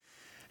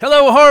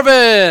Hello,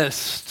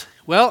 Harvest!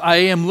 Well, I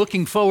am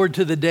looking forward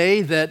to the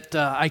day that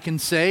I can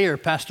say, or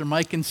Pastor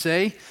Mike can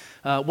say,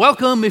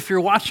 welcome if you're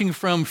watching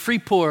from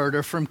Freeport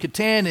or from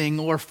Katanning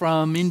or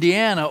from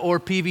Indiana or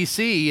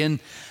PVC.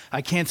 And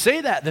I can't say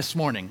that this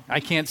morning.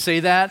 I can't say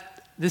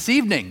that this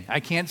evening.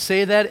 I can't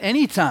say that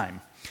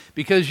anytime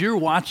because you're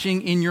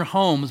watching in your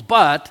homes.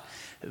 But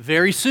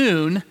very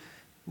soon,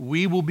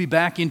 we will be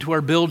back into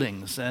our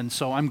buildings. And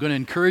so I'm going to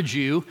encourage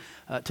you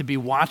to be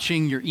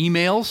watching your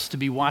emails, to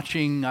be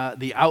watching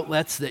the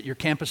outlets that your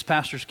campus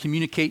pastors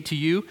communicate to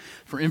you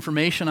for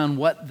information on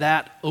what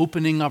that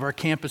opening of our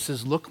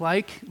campuses looks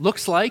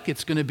like.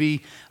 It's going to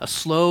be a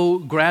slow,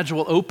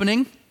 gradual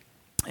opening,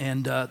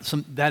 and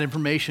that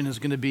information is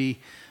going to be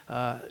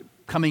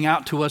coming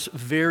out to us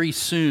very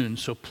soon.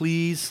 So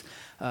please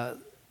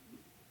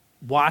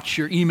watch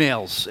your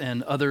emails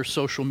and other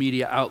social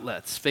media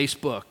outlets,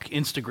 Facebook,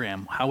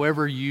 Instagram,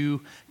 however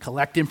you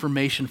collect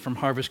information from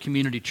Harvest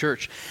Community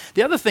Church.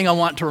 The other thing I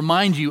want to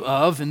remind you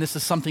of, and this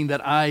is something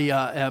that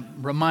I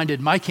reminded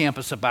my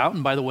campus about,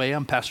 and by the way,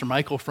 I'm Pastor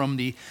Michael from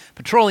the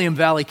Petroleum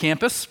Valley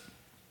campus.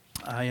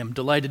 I am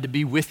delighted to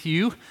be with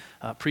you,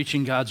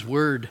 preaching God's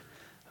Word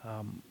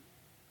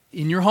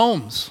in your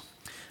homes.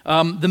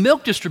 The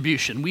milk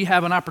distribution, we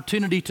have an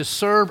opportunity to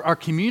serve our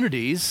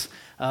communities.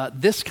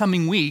 This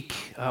coming week,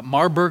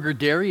 Marburger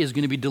Dairy is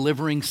going to be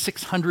delivering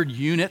 600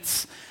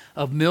 units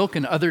of milk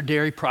and other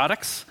dairy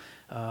products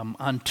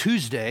on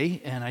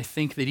Tuesday, and I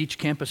think that each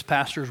campus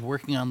pastor is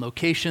working on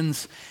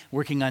locations,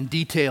 working on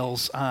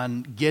details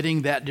on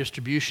getting that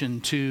distribution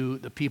to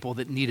the people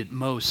that need it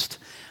most.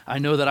 I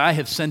know that I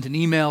have sent an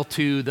email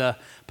to the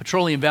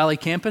Petroleum Valley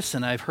campus,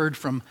 and I've heard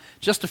from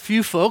just a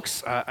few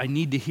folks. I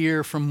need to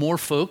hear from more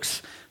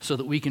folks so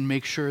that we can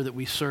make sure that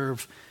we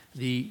serve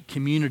the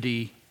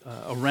community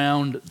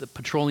around the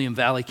Petroleum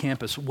Valley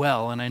campus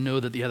well, and I know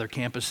that the other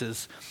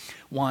campuses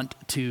want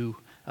to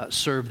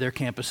serve their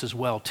campus as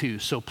well too.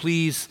 So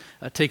please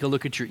take a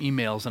look at your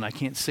emails, and I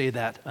can't say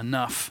that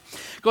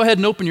enough. Go ahead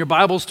and open your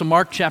Bibles to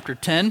Mark chapter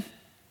 10.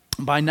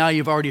 By now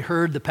you've already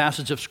heard the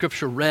passage of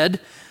Scripture read.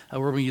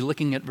 We're going to be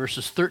looking at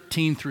verses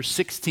 13 through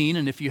 16,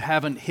 and if you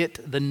haven't hit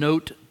the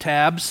notes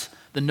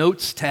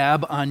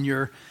tab on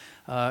your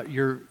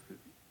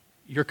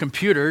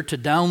computer to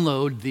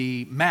download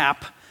the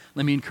map,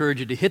 let me encourage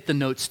you to hit the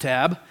Notes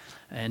tab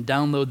and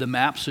download the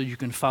map so you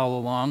can follow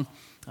along.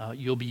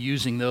 You'll be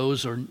using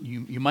those, or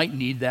you might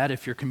need that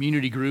if your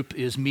community group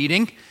is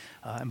meeting.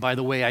 And by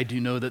the way, I do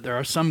know that there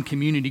are some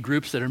community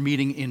groups that are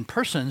meeting in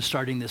person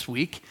starting this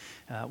week,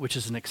 which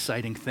is an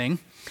exciting thing.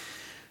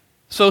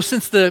 So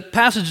since the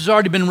passage has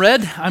already been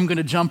read, I'm going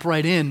to jump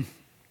right in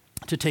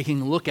to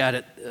taking a look at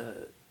it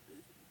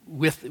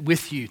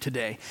with you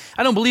today.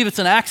 I don't believe it's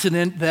an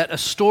accident that a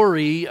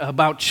story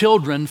about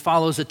children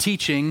follows a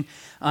teaching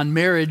on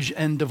marriage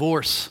and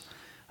divorce.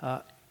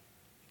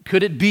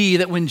 Could it be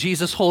that when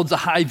Jesus holds a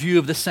high view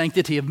of the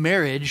sanctity of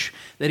marriage,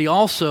 that he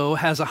also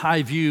has a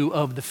high view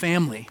of the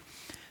family?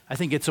 I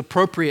think it's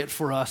appropriate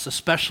for us,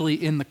 especially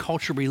in the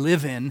culture we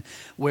live in,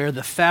 where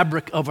the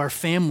fabric of our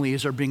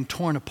families are being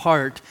torn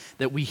apart,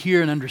 that we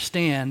hear and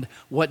understand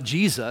what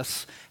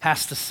Jesus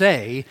has to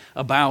say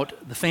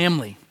about the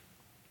family.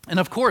 And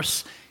of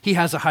course, he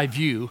has a high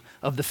view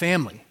of the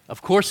family.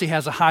 Of course, he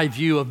has a high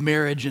view of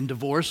marriage and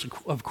divorce.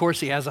 Of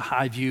course, he has a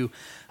high view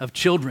of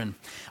children.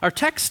 Our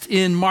text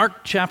in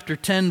Mark chapter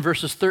 10,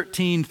 verses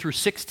 13 through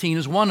 16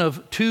 is one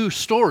of two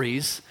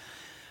stories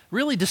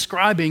really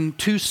describing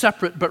two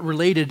separate but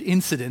related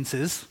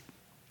incidences.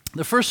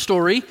 The first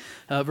story,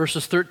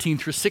 verses 13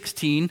 through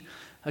 16,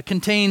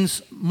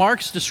 contains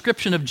Mark's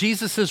description of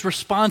Jesus'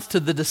 response to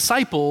the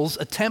disciples'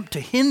 attempt to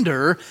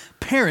hinder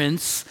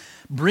parents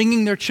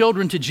bringing their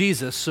children to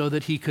Jesus so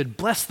that he could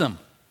bless them.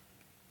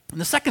 And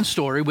the second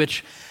story,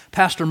 which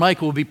Pastor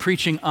Michael will be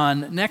preaching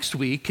on next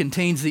week,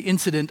 contains the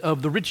incident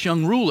of the rich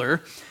young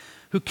ruler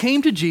who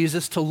came to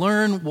Jesus to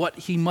learn what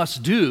he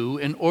must do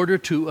in order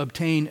to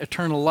obtain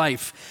eternal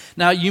life.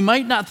 Now, you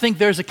might not think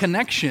there's a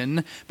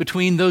connection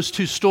between those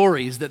two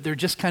stories, that they're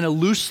just kind of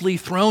loosely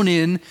thrown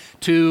in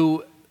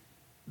to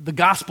the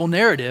gospel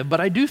narrative,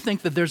 but I do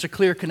think that there's a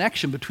clear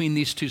connection between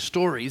these two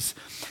stories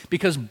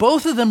because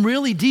both of them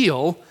really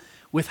deal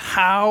with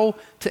how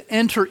to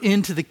enter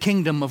into the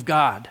kingdom of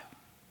God.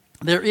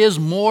 There is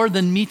more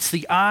than meets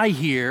the eye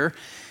here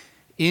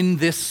in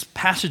this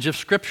passage of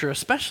Scripture,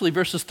 especially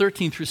verses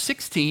 13 through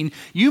 16.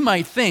 You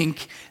might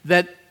think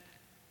that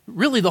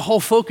really the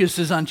whole focus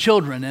is on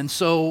children, and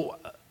so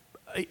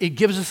it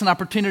gives us an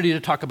opportunity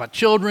to talk about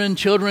children,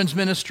 children's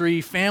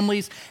ministry,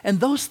 families, and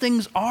those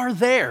things are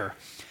there,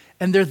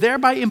 and they're there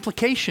by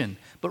implication.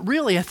 But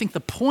really, I think the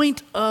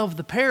point of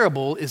the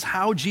parable is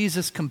how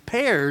Jesus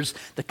compares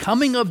the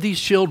coming of these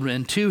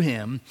children to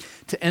him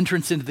to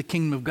entrance into the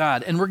kingdom of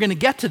God. And we're going to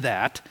get to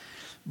that,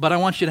 but I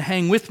want you to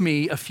hang with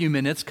me a few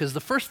minutes because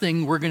the first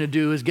thing we're going to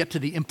do is get to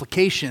the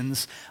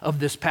implications of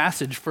this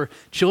passage for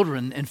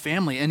children and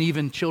family and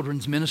even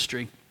children's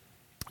ministry.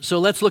 So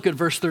let's look at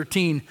verse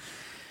 13.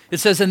 It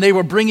says, "And they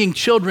were bringing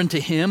children to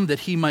him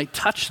that he might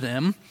touch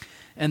them,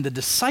 and the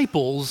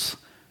disciples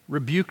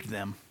rebuked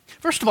them."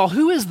 First of all,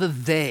 who is the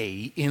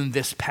they in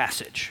this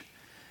passage?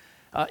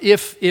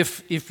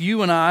 If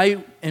you and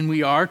I, and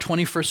we are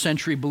 21st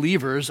century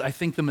believers, I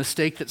think the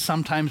mistake that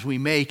sometimes we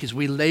make is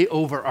we lay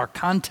over our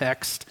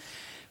context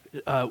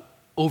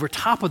over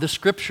top of the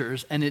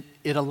scriptures, and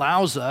it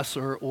allows us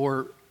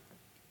or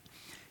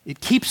it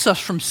keeps us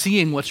from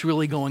seeing what's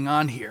really going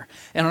on here.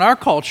 And in our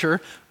culture,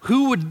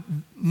 who would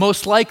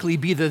most likely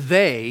be the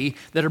they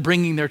that are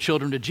bringing their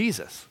children to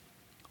Jesus?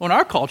 Well, in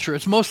our culture,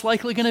 it's most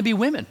likely going to be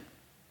women,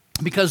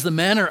 because the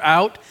men are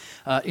out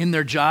in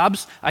their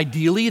jobs.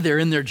 Ideally, they're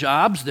in their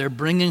jobs. They're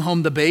bringing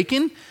home the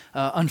bacon.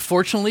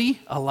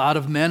 Unfortunately, a lot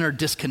of men are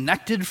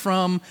disconnected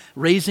from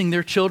raising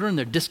their children.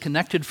 They're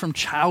disconnected from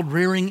child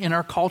rearing in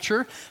our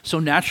culture. So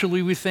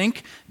naturally, we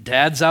think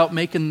dad's out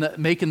making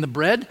the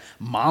bread,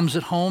 mom's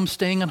at home,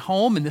 staying at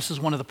home. And this is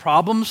one of the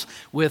problems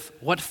with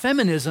what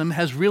feminism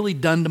has really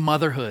done to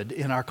motherhood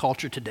in our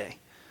culture today.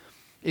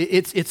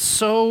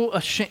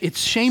 It's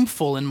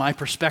shameful in my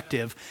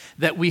perspective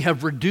that we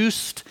have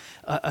reduced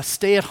a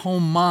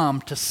stay-at-home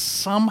mom to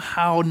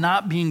somehow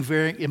not being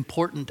very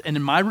important. And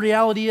in my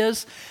reality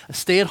is, a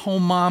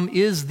stay-at-home mom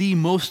is the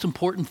most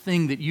important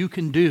thing that you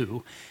can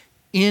do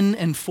in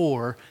and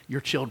for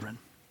your children,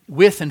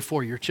 with and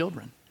for your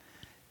children.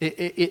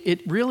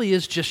 It really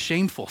is just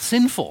shameful,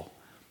 sinful,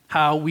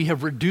 how we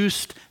have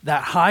reduced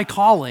that high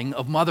calling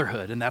of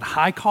motherhood and that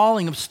high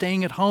calling of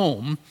staying at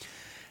home,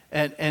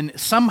 and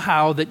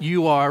somehow that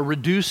you are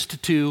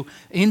reduced to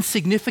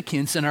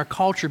insignificance in our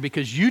culture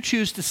because you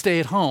choose to stay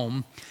at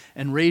home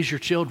and raise your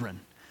children.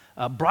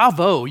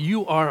 Bravo,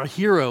 you are a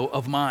hero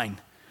of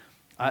mine.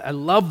 I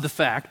love the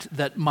fact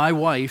that my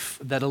wife,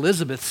 that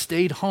Elizabeth,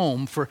 stayed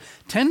home for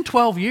 10,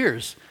 12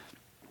 years,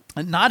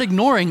 not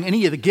ignoring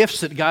any of the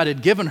gifts that God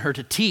had given her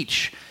to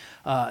teach,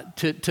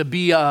 to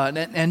be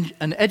an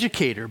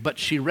educator, but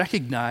she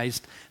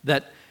recognized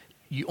that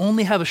you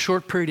only have a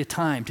short period of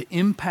time to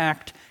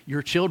impact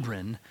your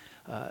children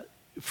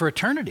for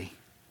eternity.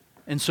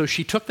 And so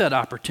she took that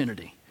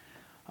opportunity.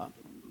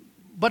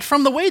 But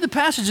from the way the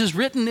passage is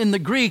written in the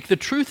Greek, the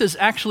truth is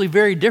actually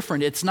very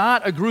different. It's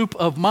not a group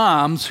of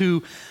moms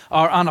who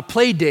are on a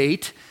play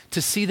date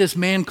to see this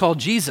man called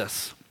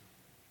Jesus.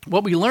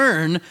 What we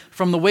learn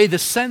from the way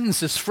this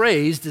sentence is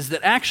phrased is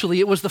that actually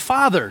it was the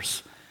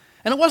fathers.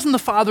 And it wasn't the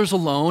fathers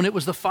alone. It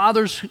was the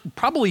fathers,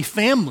 probably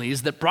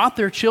families, that brought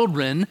their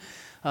children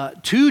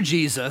to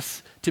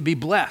Jesus to be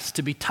blessed,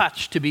 to be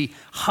touched, to be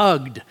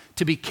hugged,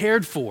 to be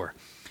cared for.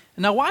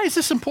 Now, why is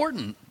this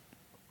important?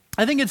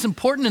 I think it's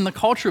important in the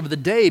culture of the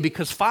day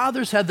because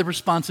fathers had the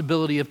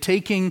responsibility of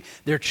taking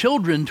their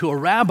children to a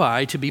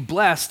rabbi to be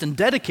blessed and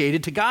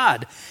dedicated to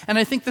God. And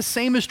I think the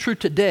same is true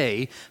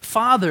today.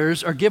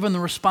 Fathers are given the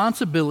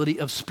responsibility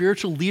of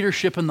spiritual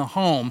leadership in the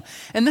home.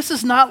 And this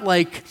is not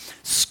like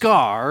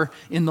Scar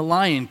in The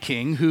Lion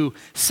King, who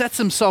sets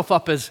himself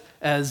up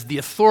as the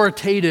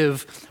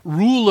authoritative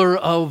ruler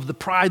of the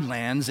Pride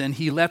Lands, and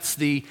he lets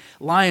the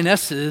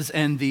lionesses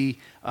and the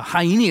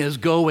hyenas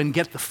go and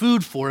get the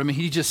food for him, and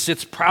he just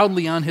sits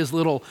proudly on his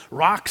little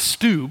rock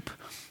stoop,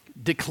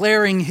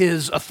 declaring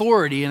his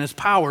authority and his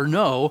power.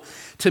 No,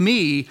 to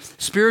me,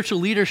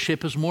 spiritual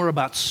leadership is more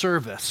about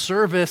service.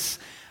 Service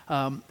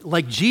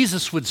like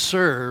Jesus would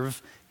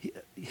serve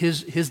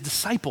his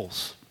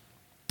disciples.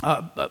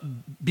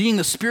 Being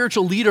the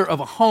spiritual leader of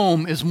a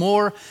home is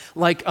more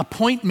like a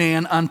point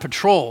man on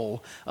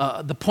patrol,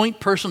 the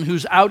point person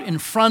who's out in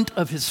front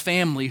of his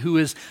family, who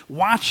is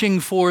watching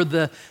for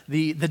the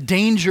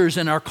dangers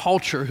in our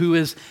culture, who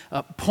is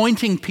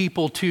pointing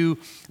people to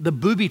the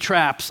booby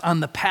traps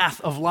on the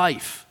path of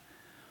life.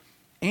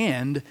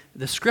 And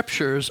the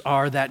scriptures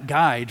are that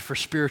guide for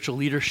spiritual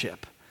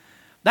leadership.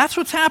 That's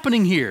what's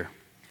happening here.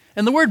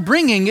 And the word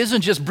bringing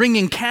isn't just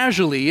bringing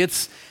casually.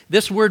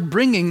 This word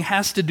bringing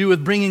has to do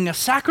with bringing a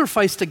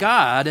sacrifice to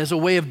God as a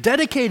way of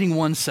dedicating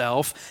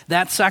oneself,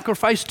 that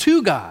sacrifice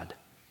to God.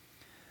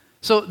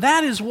 So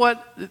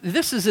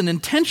this is an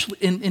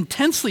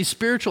intensely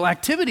spiritual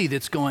activity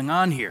that's going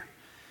on here.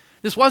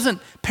 This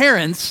wasn't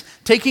parents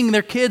taking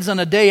their kids on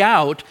a day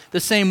out the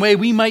same way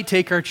we might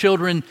take our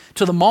children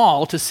to the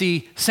mall to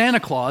see Santa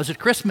Claus at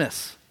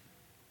Christmas.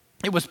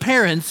 It was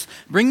parents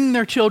bringing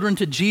their children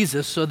to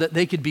Jesus so that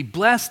they could be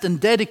blessed and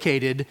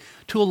dedicated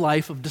to a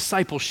life of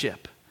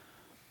discipleship.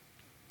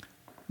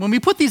 When we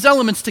put these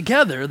elements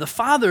together, the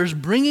fathers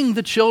bringing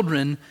the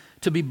children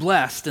to be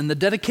blessed and the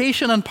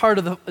dedication on the part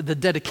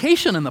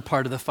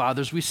of the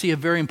fathers, we see a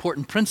very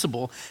important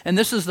principle, and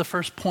this is the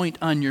first point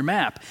on your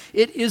map.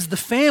 It is the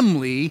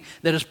family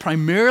that is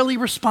primarily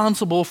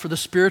responsible for the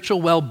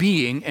spiritual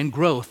well-being and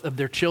growth of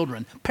their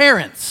children.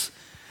 Parents,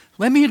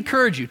 let me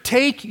encourage you,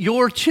 take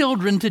your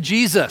children to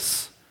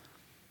Jesus.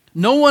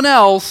 No one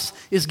else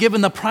is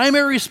given the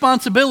primary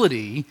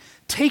responsibility.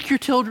 Take your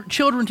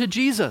children to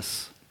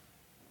Jesus.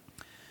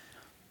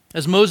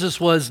 As Moses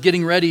was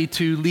getting ready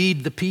to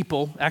lead the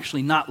people,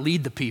 actually not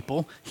lead the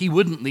people, he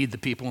wouldn't lead the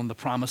people in the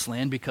promised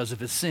land because of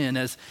his sin.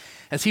 As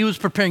he was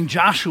preparing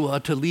Joshua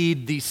to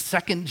lead the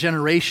second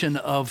generation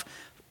of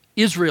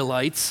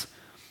Israelites,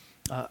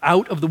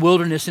 out of the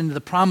wilderness into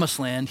the promised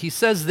land, he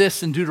says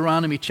this in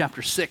Deuteronomy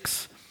chapter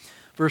 6,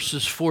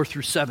 verses 4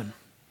 through 7.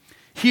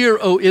 Hear,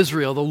 O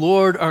Israel, the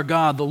Lord our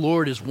God, the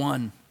Lord is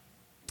one.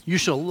 You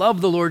shall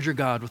love the Lord your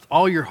God with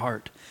all your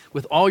heart,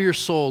 with all your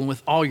soul, and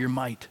with all your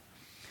might.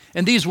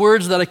 And these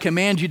words that I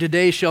command you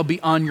today shall be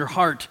on your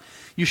heart.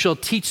 You shall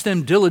teach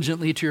them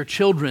diligently to your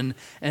children,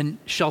 and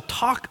shall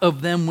talk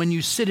of them when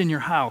you sit in your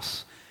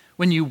house,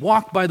 when you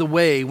walk by the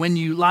way, when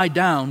you lie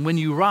down, when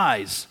you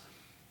rise.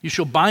 You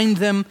shall bind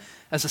them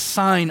as a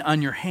sign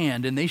on your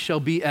hand, and they shall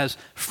be as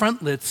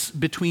frontlets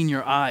between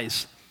your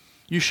eyes.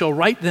 You shall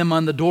write them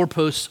on the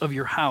doorposts of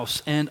your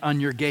house and on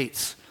your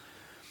gates.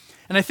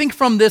 And I think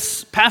from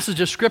this passage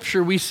of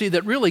Scripture, we see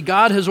that really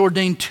God has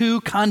ordained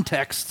two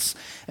contexts,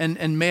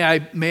 and may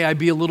I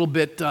be a little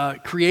bit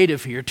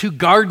creative here, two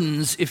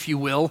gardens, if you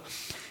will,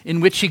 in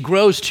which he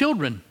grows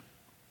children.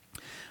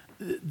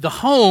 The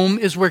home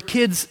is where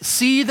kids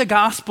see the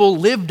gospel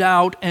lived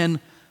out and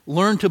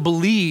learn to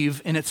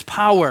believe in its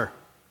power.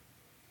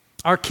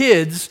 Our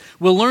kids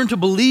will learn to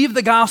believe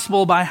the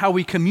gospel by how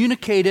we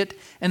communicate it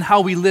and how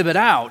we live it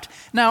out.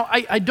 Now,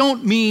 I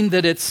don't mean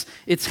that it's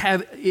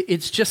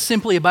just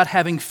simply about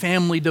having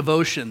family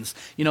devotions.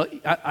 You know,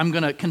 I'm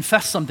going to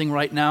confess something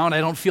right now, and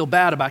I don't feel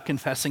bad about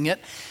confessing it.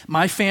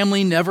 My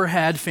family never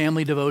had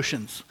family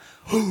devotions.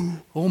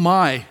 Oh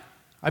my,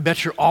 I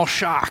bet you're all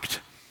shocked.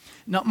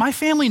 No, my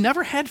family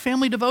never had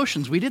family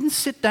devotions. We didn't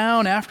sit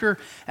down after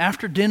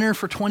dinner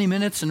for 20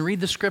 minutes and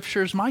read the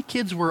scriptures. My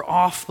kids were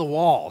off the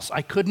walls.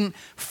 I couldn't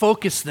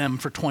focus them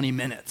for 20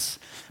 minutes.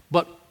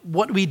 But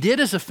what we did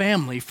as a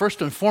family,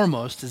 first and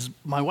foremost, is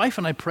my wife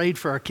and I prayed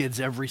for our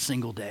kids every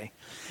single day.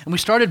 And we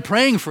started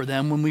praying for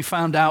them when we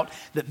found out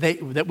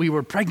that we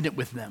were pregnant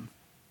with them.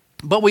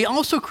 But we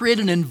also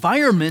created an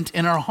environment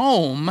in our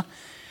home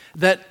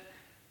that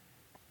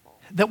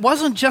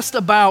wasn't just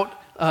about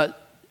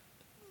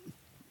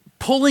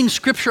pulling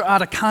Scripture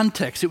out of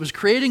context. It was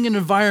creating an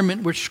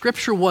environment where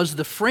Scripture was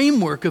the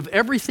framework of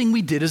everything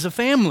we did as a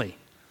family.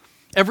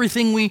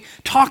 Everything we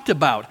talked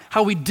about,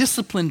 how we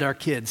disciplined our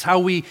kids, how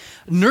we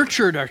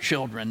nurtured our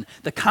children.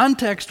 The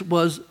context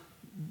was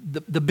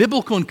the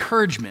biblical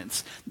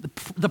encouragements,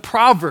 the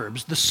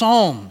Proverbs, the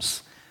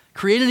Psalms,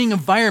 creating an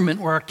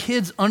environment where our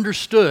kids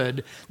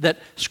understood that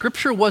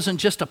Scripture wasn't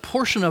just a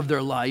portion of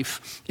their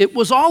life, it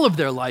was all of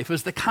their life. It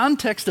was the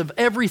context of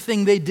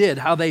everything they did,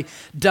 how they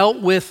dealt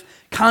with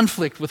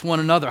conflict with one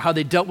another, how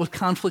they dealt with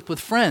conflict with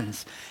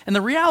friends. And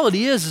the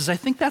reality is I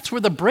think that's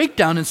where the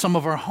breakdown in some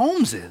of our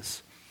homes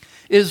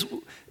is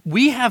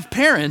we have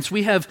parents,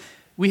 we have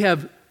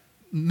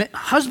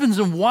husbands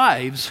and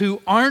wives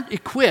who aren't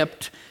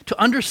equipped to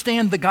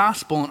understand the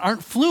gospel and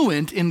aren't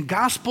fluent in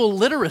gospel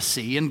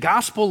literacy and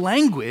gospel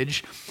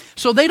language,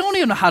 so they don't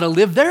even know how to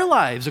live their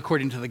lives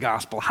according to the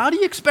gospel. How do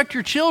you expect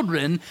your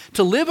children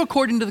to live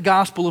according to the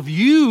gospel if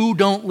you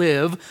don't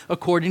live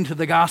according to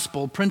the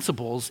gospel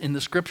principles in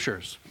the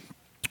scriptures?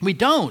 We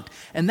don't.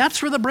 And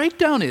that's where the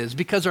breakdown is,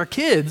 because our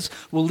kids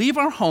will leave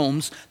our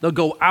homes, they'll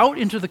go out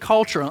into the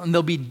culture, and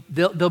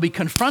they'll be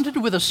confronted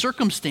with a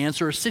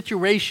circumstance or a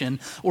situation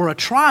or a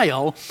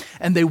trial,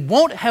 and they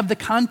won't have the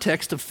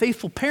context of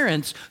faithful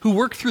parents who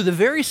work through the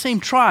very same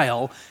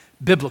trial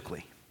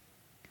biblically.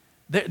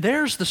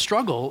 There's the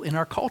struggle in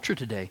our culture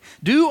today.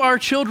 Do our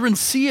children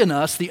see in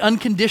us the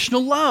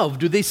unconditional love?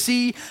 Do they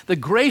see the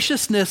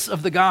graciousness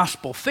of the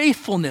gospel,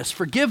 faithfulness,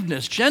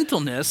 forgiveness,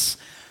 gentleness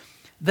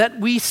that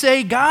we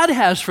say God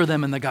has for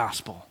them in the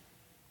gospel?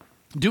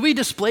 Do we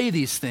display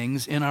these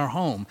things in our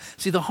home?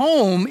 See, the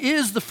home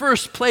is the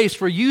first place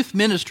where youth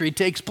ministry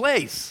takes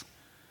place.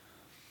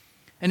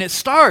 And it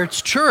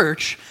starts,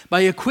 church,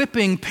 by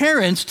equipping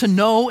parents to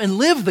know and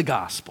live the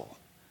gospel.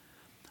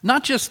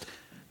 Not just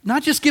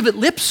give it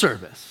lip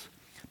service,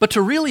 but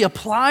to really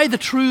apply the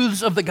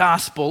truths of the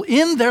gospel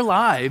in their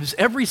lives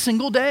every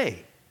single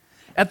day.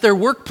 At their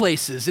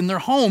workplaces, in their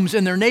homes,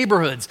 in their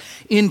neighborhoods,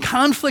 in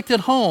conflict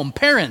at home.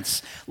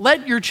 Parents,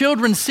 let your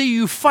children see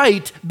you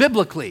fight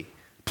biblically,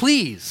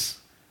 please.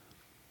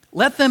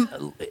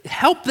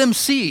 Help them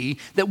see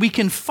that we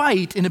can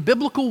fight in a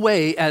biblical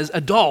way as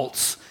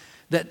adults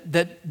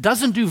that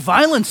doesn't do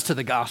violence to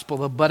the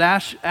gospel, but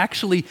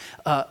actually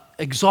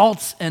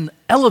exalts and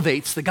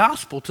elevates the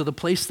gospel to the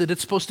place that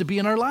it's supposed to be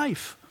in our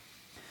life.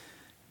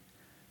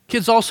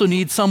 Kids also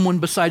need someone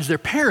besides their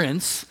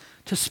parents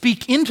to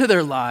speak into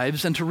their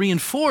lives and to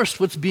reinforce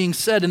what's being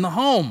said in the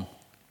home.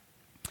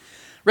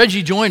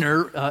 Reggie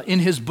Joyner, in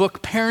his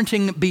book,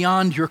 Parenting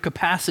Beyond Your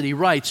Capacity,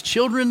 writes,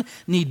 children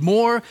need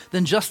more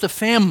than just a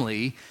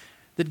family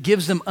that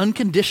gives them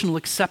unconditional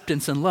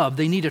acceptance and love.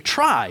 They need a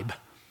tribe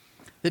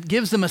that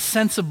gives them a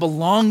sense of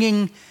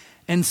belonging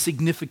and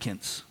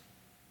significance.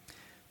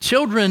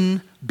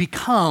 Children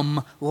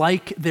become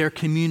like their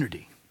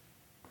community.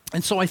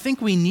 And so I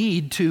think we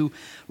need to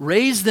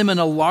raise them in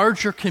a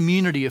larger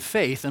community of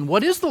faith. And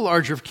what is the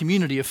larger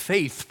community of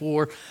faith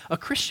for a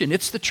Christian?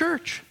 It's the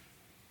church.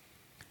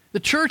 The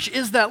church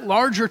is that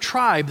larger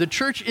tribe. The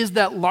church is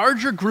that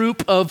larger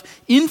group of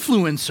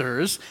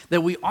influencers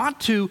that we ought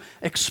to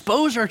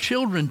expose our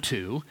children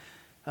to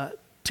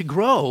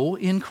grow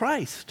in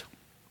Christ.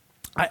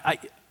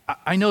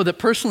 I know that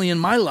personally in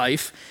my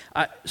life,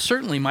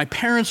 certainly my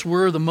parents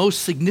were the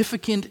most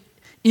significant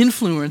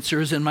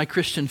influencers in my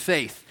Christian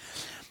faith.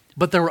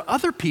 But there were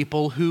other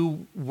people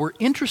who were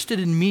interested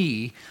in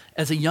me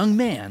as a young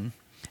man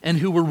and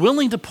who were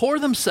willing to pour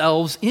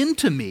themselves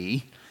into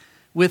me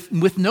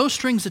with no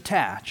strings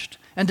attached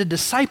and to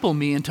disciple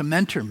me and to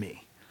mentor me.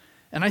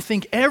 And I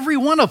think every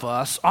one of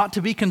us ought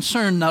to be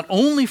concerned not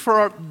only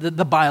for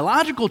the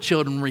biological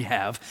children we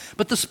have,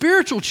 but the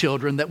spiritual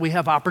children that we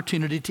have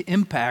opportunity to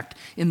impact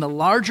in the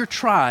larger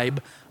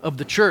tribe of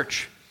the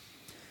church.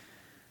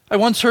 I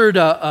once heard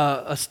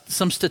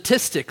some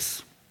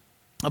statistics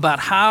about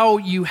how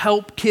you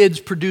help kids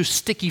produce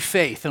sticky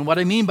faith. And what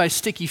I mean by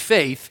sticky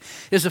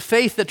faith is a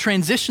faith that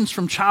transitions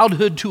from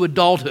childhood to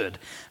adulthood.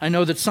 I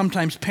know that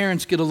sometimes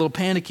parents get a little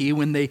panicky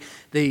when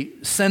they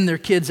send their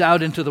kids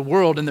out into the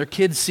world and their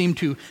kids seem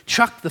to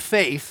chuck the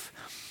faith.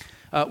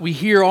 We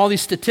hear all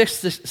these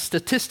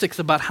statistics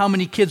about how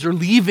many kids are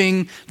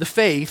leaving the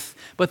faith,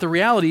 but the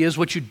reality is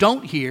what you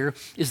don't hear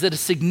is that a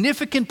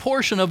significant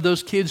portion of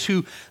those kids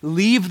who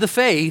leave the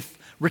faith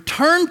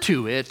return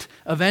to it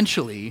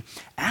eventually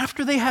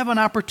after they have an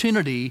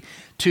opportunity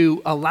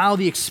to allow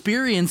the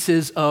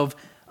experiences of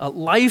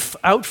life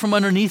out from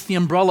underneath the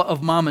umbrella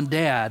of mom and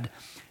dad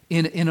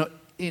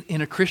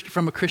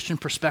from a Christian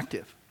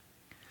perspective.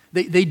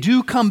 They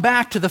do come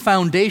back to the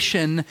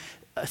foundation.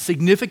 A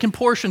significant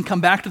portion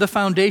come back to the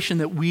foundation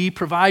that we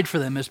provide for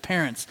them as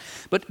parents.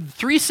 But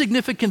 3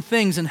 significant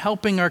things in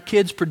helping our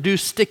kids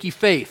produce sticky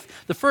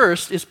faith. The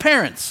first is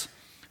parents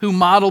who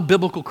model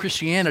biblical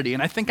Christianity.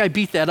 And I think I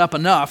beat that up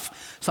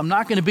enough, so I'm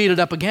not going to beat it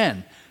up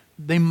again.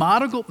 They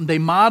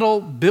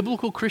model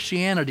biblical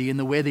Christianity in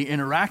the way they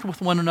interact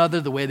with one another,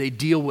 the way they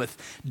deal with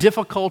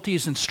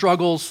difficulties and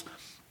struggles,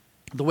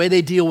 the way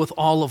they deal with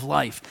all of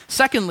life.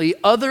 Secondly,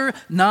 other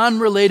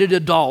non-related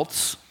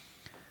adults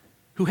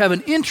who have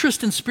an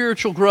interest in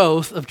spiritual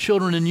growth of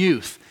children and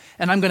youth.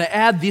 And I'm going to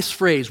add this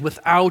phrase,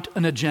 without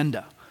an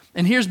agenda.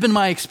 And here's been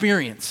my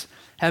experience,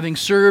 having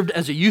served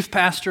as a youth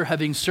pastor,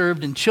 having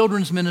served in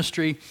children's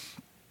ministry,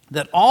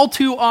 that all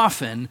too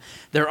often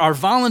there are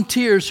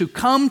volunteers who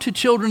come to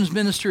children's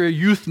ministry or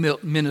youth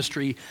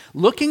ministry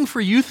looking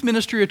for youth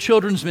ministry or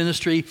children's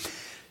ministry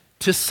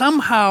to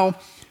somehow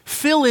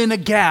fill in a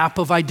gap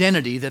of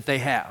identity that they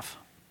have.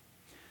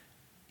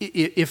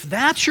 If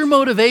that's your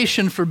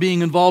motivation for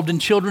being involved in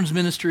children's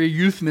ministry or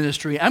youth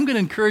ministry, I'm going to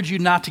encourage you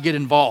not to get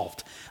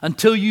involved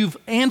until you've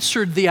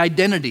answered the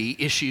identity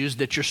issues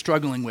that you're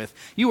struggling with.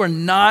 You are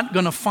not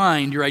going to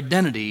find your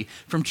identity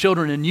from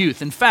children and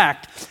youth. In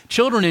fact,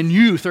 children and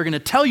youth are going to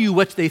tell you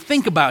what they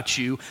think about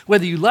you,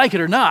 whether you like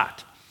it or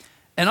not.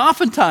 And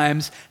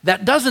oftentimes,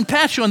 that doesn't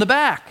pat you on the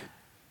back.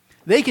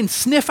 They can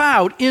sniff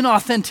out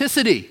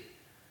inauthenticity.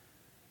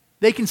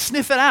 They can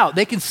sniff it out.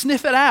 They can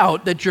sniff it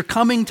out that you're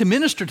coming to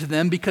minister to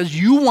them because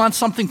you want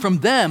something from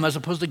them as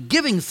opposed to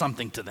giving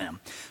something to them.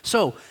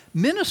 So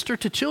minister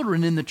to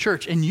children in the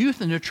church and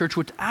youth in the church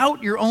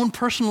without your own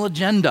personal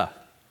agenda.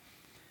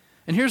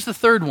 And here's the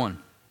third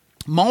one.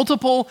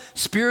 Multiple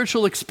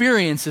spiritual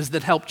experiences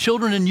that help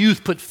children and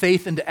youth put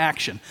faith into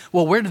action.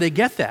 Well, where do they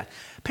get that?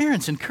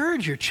 Parents,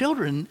 encourage your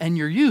children and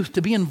your youth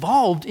to be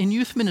involved in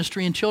youth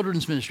ministry and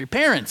children's ministry.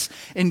 Parents,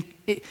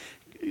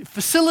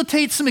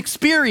 facilitate some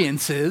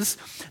experiences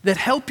that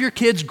help your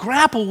kids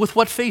grapple with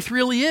what faith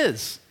really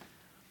is.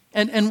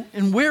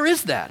 And where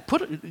is that?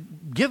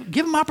 Give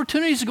them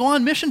opportunities to go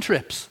on mission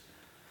trips.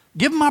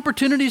 Give them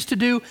opportunities to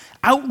do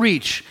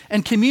outreach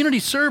and community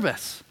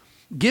service.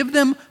 Give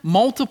them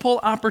multiple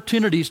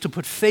opportunities to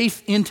put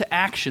faith into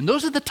action.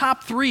 Those are the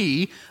top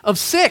 3 of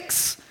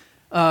 6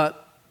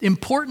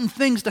 important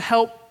things to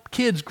help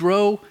kids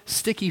grow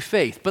sticky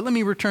faith. But let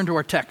me return to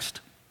our text.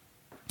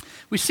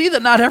 We see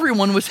that not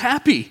everyone was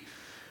happy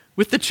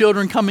with the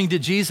children coming to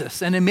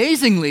Jesus. And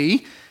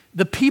amazingly,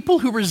 the people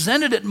who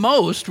resented it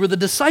most were the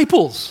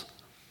disciples,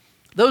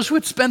 those who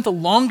had spent the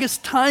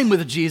longest time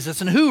with Jesus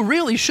and who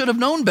really should have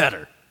known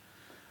better.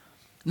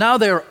 Now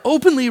they're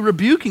openly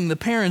rebuking the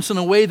parents in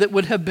a way that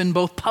would have been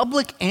both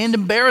public and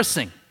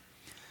embarrassing.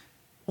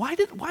 Why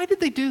did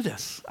they do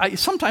this?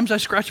 Sometimes I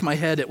scratch my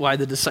head at why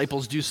the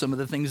disciples do some of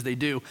the things they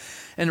do.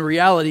 And the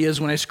reality is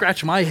when I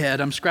scratch my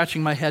head, I'm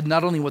scratching my head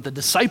not only what the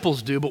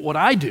disciples do, but what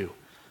I do.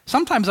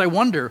 Sometimes I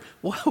wonder,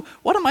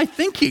 what am I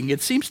thinking?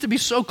 It seems to be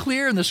so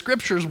clear in the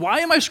scriptures. Why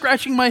am I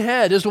scratching my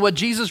head as to what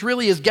Jesus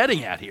really is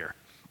getting at here?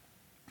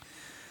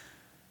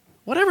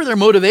 Whatever their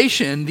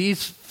motivation,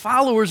 these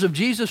followers of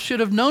Jesus should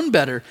have known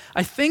better.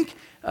 I think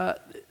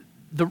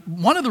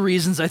one of the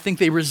reasons I think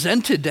they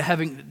resented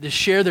having to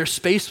share their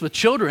space with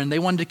children, they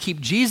wanted to keep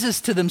Jesus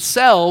to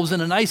themselves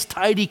in a nice,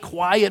 tidy,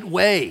 quiet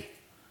way.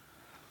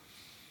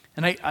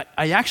 And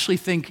I actually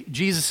think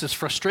Jesus'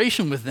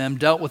 frustration with them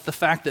dealt with the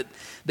fact that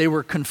they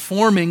were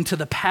conforming to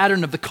the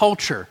pattern of the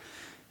culture.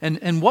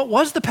 And what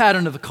was the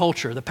pattern of the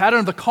culture? The pattern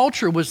of the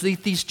culture was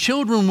that these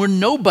children were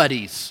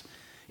nobodies.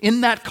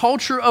 In that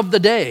culture of the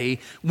day,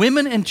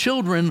 women and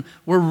children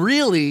were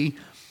really,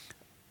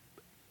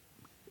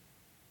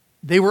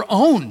 they were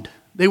owned.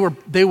 They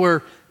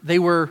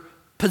were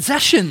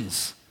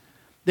possessions.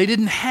 They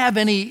didn't have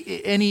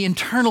any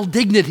internal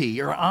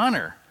dignity or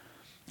honor.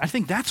 I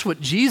think that's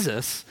what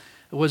Jesus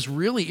was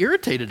really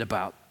irritated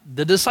about.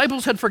 The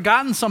disciples had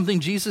forgotten something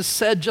Jesus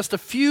said just a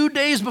few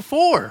days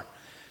before.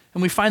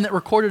 And we find that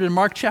recorded in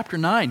Mark chapter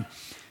 9.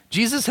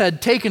 Jesus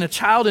had taken a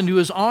child into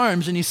his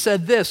arms and he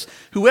said this,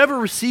 "Whoever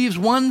receives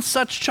one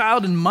such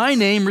child in my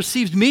name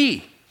receives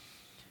me.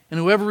 And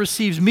whoever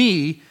receives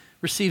me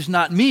receives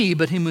not me,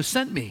 but him who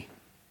sent me."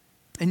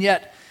 And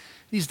yet,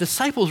 these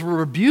disciples were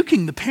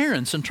rebuking the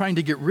parents and trying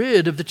to get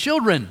rid of the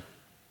children.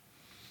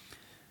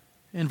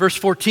 In verse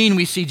 14,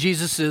 we see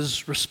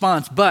Jesus'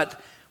 response.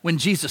 But when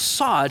Jesus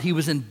saw it, he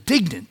was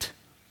indignant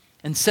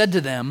and said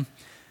to them,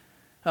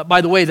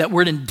 by the way, that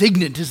word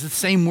indignant is the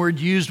same word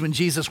used when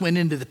Jesus went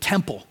into the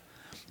temple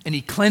and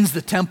he cleansed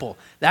the temple.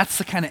 That's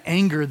the kind of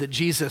anger that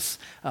Jesus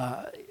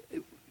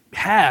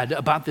had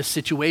about this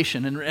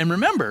situation. And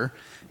remember,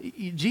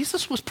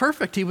 Jesus was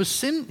perfect. He was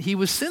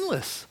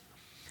sinless.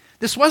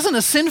 This wasn't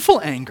a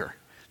sinful anger.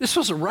 This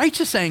was a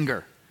righteous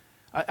anger.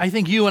 I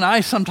think you and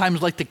I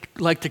sometimes like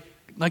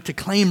to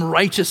claim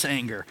righteous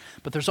anger,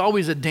 but there's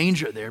always a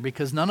danger there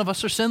because none of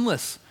us are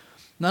sinless.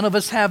 None of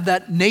us have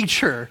that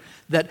nature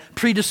that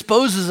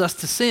predisposes us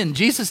to sin.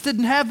 Jesus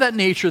didn't have that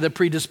nature that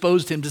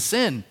predisposed him to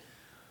sin.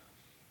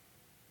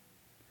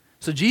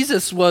 So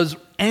Jesus was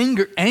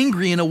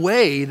angry in a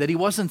way that he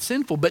wasn't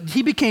sinful, but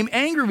he became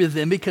angry with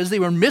them because they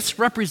were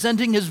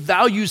misrepresenting his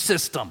value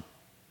system.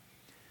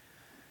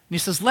 And he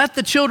says, "Let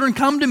the children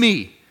come to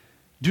me.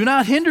 Do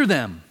not hinder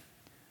them."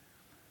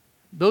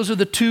 Those are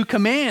the two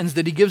commands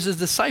that he gives his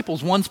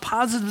disciples. One's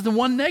positive and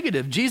one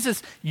negative.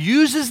 Jesus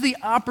uses the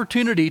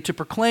opportunity to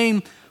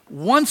proclaim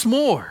once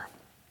more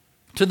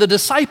to the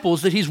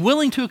disciples that he's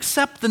willing to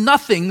accept the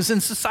nothings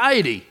in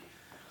society,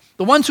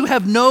 the ones who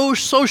have no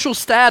social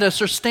status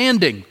or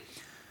standing,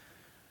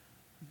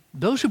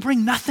 those who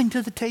bring nothing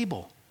to the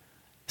table.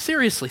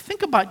 Seriously,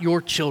 think about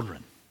your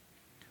children.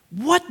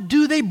 What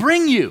do they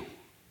bring you?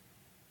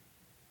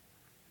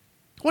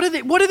 What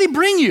do they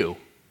bring you?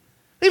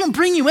 They don't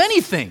bring you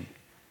anything.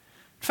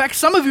 In fact,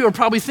 some of you are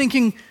probably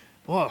thinking,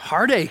 well,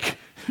 heartache,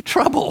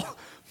 trouble,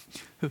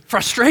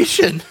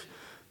 frustration.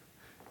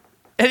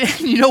 And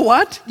you know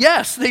what?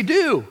 Yes, they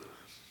do.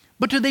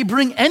 But do they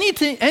bring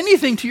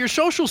anything to your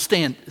social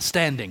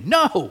standing?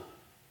 No.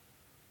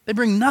 They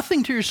bring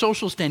nothing to your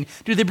social standing.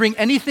 Do they bring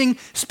anything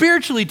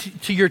spiritually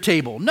to your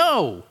table?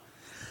 No.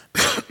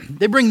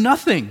 They bring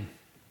nothing.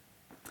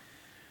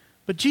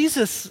 But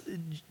Jesus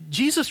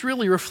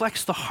really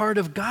reflects the heart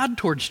of God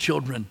towards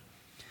children,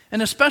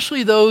 and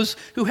especially those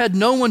who had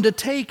no one to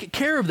take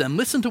care of them.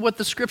 Listen to what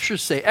the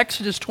scriptures say.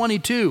 Exodus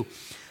 22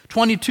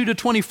 to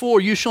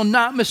 24. "You shall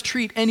not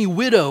mistreat any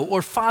widow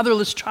or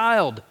fatherless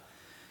child.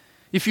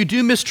 If you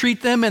do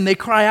mistreat them and they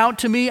cry out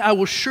to me, I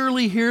will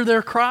surely hear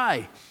their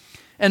cry.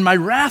 And my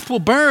wrath will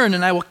burn,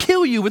 and I will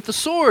kill you with the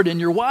sword, and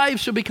your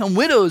wives shall become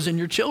widows, and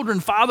your children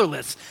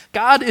fatherless."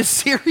 God is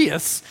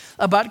serious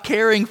about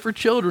caring for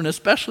children,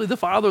 especially the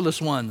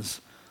fatherless ones.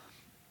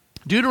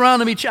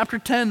 Deuteronomy chapter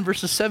 10,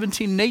 verses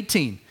 17 and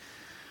 18.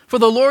 "For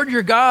the Lord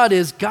your God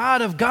is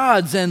God of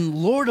gods and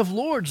Lord of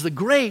lords, the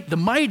great, the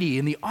mighty,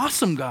 and the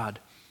awesome God,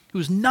 who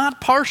is not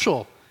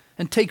partial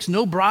and takes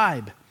no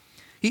bribe.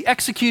 He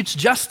executes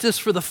justice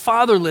for the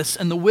fatherless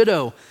and the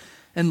widow,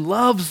 and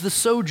loves the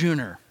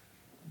sojourner,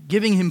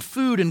 giving him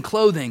food and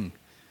clothing."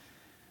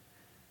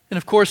 And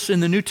of course, in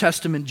the New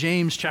Testament,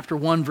 James chapter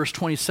 1, verse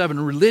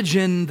 27,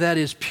 "Religion that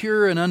is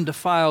pure and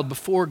undefiled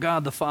before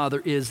God the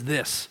Father is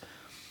this,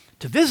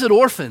 to visit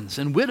orphans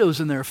and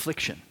widows in their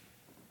affliction,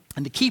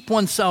 and to keep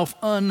oneself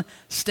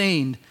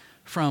unstained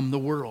from the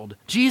world."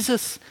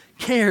 Jesus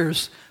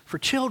cares for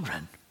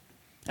children,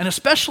 and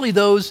especially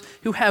those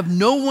who have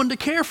no one to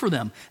care for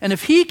them. And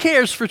if he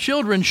cares for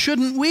children,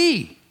 shouldn't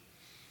we?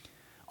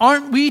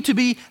 Aren't we to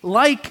be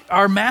like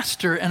our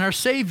Master and our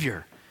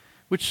Savior?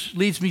 Which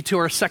leads me to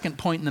our second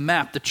point in the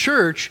map. The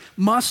church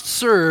must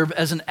serve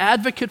as an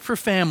advocate for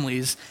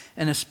families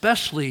and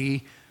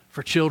especially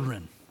for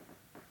children.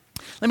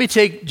 Let me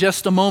take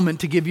just a moment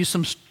to give you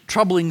some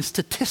troubling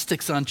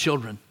statistics on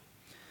children.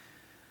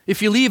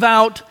 If you leave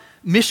out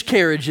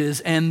miscarriages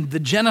and the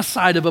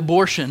genocide of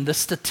abortion, the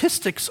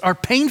statistics are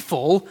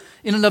painful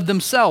in and of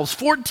themselves.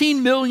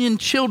 14 million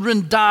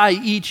children die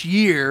each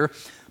year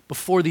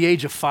before the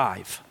age of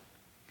 5.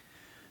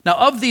 Now,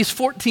 of these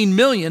 14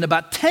 million,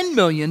 about 10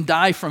 million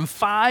die from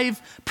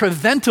 5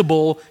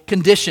 preventable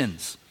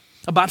conditions.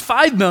 About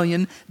 5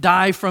 million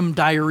die from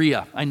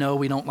diarrhea. I know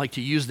we don't like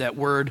to use that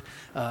word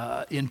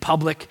in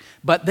public,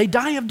 but they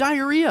die of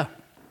diarrhea.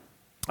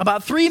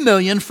 About 3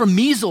 million from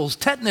measles,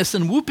 tetanus,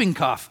 and whooping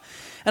cough.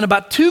 And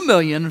about 2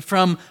 million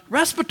from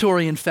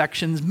respiratory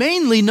infections,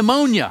 mainly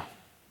pneumonia.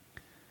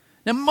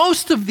 Now,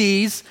 most of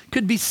these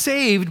could be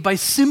saved by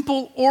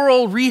simple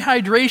oral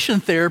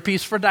rehydration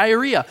therapies for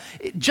diarrhea.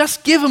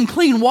 Just give them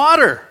clean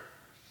water,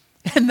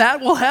 and that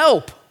will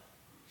help.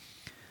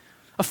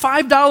 A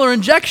 $5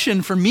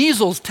 injection for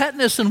measles,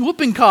 tetanus, and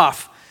whooping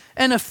cough,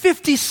 and a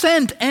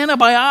 50-cent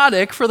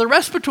antibiotic for the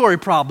respiratory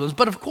problems.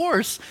 But of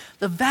course,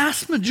 the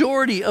vast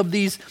majority of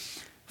these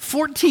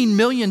 14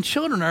 million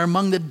children are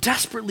among the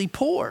desperately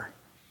poor,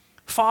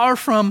 far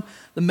from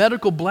the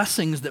medical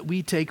blessings that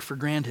we take for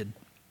granted.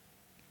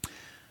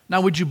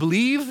 Now, would you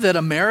believe that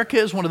America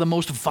is one of the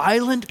most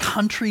violent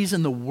countries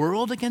in the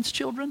world against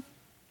children?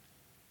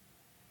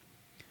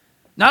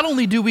 Not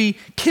only do we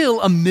kill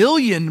 1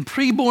 million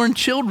preborn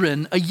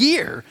children a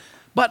year,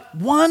 but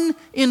 1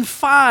 in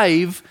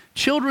 5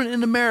 children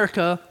in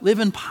America live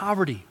in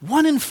poverty.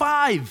 1 in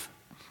 5.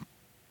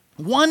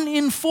 1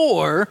 in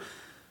 4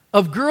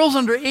 of girls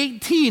under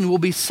 18 will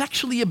be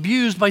sexually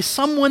abused by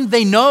someone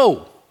they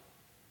know.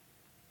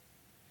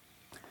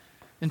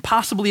 And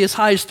possibly as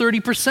high as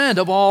 30%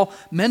 of all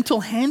mental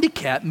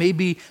handicap may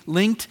be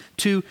linked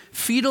to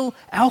fetal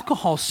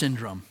alcohol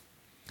syndrome.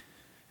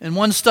 And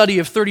one study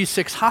of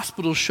 36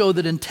 hospitals showed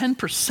that in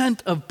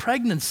 10% of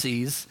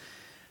pregnancies,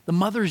 the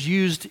mothers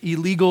used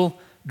illegal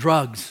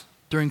drugs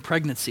during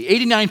pregnancy.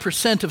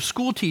 89% of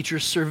school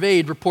teachers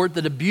surveyed report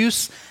that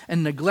abuse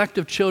and neglect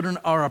of children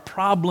are a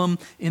problem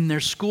in their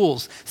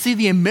schools. See,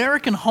 the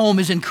American home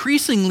is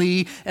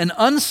increasingly an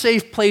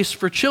unsafe place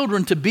for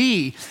children to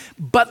be,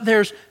 but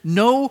there's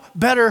no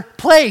better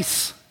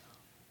place.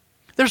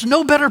 There's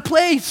no better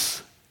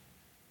place.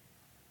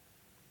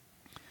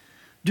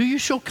 Do you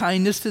show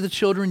kindness to the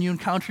children you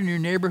encounter in your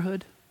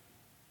neighborhood?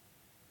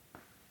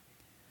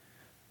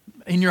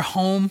 In your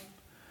home?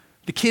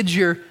 The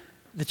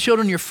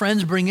children your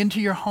friends bring into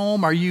your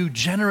home, are you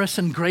generous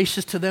and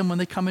gracious to them when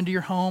they come into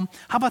your home?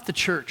 How about the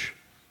church?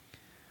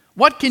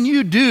 What can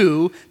you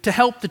do to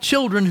help the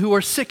children who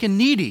are sick and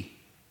needy?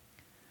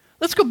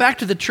 Let's go back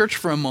to the church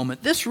for a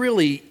moment. This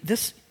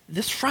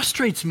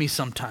frustrates me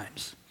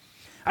sometimes.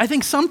 I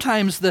think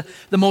sometimes the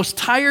most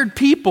tired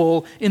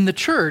people in the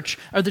church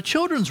are the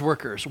children's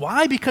workers.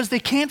 Why? Because they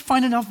can't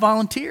find enough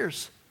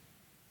volunteers.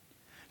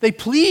 We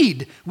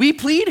plead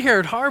here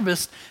at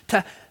Harvest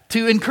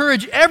to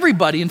encourage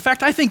everybody. In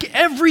fact, I think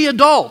every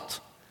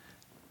adult,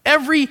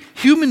 every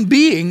human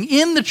being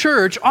in the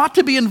church ought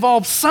to be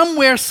involved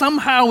somewhere,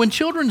 somehow in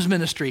children's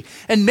ministry.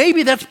 And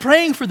maybe that's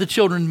praying for the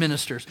children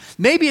ministers.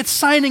 Maybe it's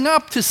signing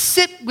up to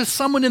sit with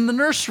someone in the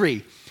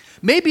nursery.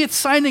 Maybe it's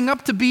signing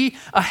up to be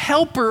a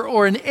helper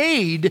or an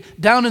aide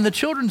down in the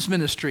children's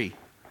ministry.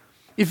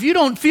 If you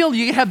don't feel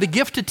you have the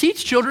gift to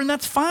teach children,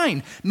 that's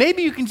fine.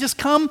 Maybe you can just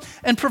come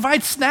and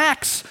provide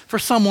snacks for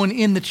someone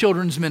in the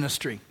children's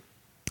ministry.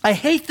 I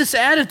hate this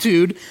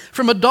attitude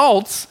from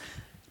adults,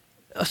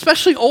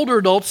 especially older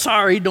adults,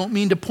 sorry, don't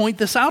mean to point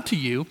this out to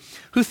you,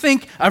 who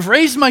think, I've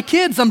raised my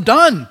kids, I'm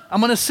done. I'm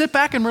going to sit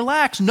back and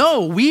relax.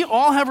 No, we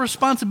all have a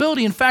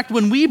responsibility. In fact,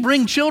 when we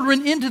bring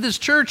children into this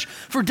church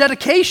for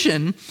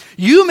dedication,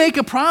 you make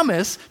a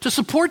promise to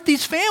support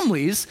these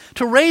families,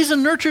 to raise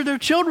and nurture their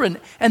children.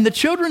 And the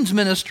children's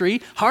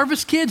ministry,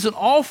 Harvest Kids on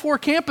all 4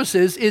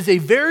 campuses, is a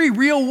very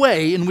real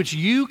way in which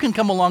you can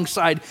come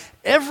alongside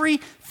every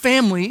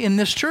family in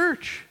this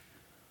church.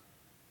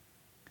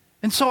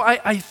 And so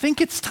I think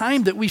it's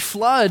time that we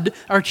flood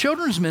our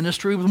children's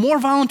ministry with more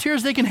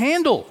volunteers they can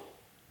handle.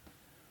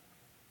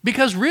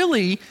 Because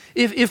really,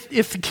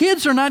 if the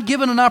kids are not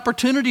given an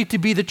opportunity to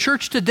be the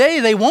church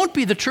today, they won't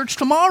be the church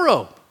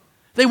tomorrow.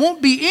 They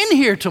won't be in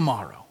here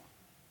tomorrow.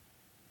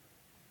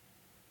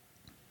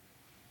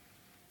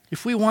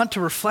 If we want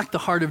to reflect the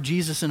heart of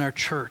Jesus in our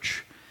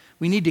church,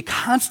 we need to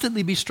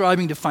constantly be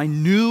striving to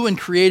find new and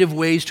creative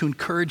ways to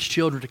encourage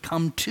children to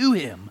come to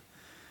Him.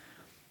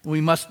 We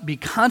must be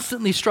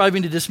constantly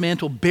striving to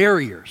dismantle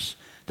barriers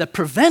that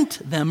prevent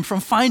them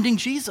from finding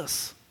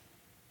Jesus.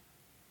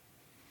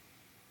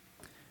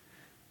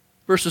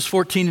 Verses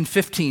 14 and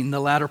 15,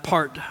 the latter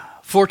part.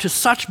 For to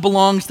such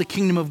belongs the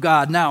kingdom of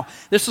God. Now,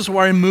 this is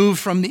where I move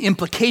from the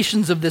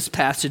implications of this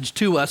passage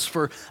to us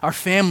for our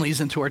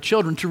families and to our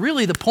children, to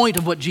really the point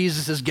of what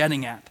Jesus is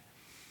getting at.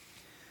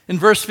 In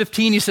verse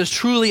 15, he says,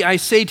 truly I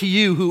say to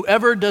you,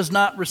 whoever does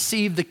not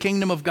receive the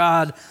kingdom of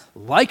God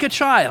like a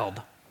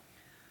child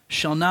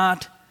shall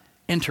not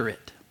enter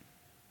it.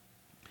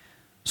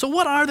 So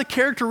what are the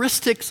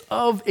characteristics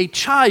of a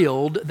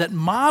child that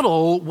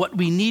model what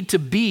we need to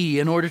be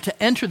in order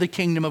to enter the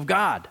kingdom of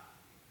God?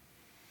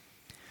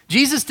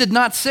 Jesus did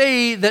not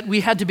say that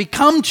we had to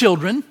become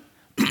children,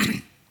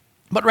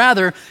 but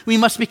rather we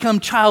must become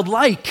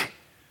childlike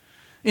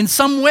in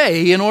some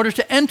way in order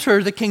to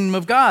enter the kingdom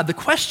of God. The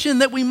question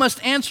that we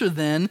must answer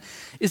then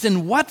is,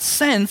 in what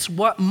sense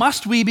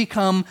must we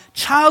become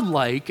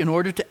childlike in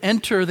order to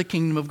enter the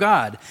kingdom of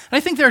God? And I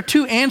think there are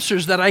 2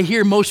 answers that I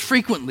hear most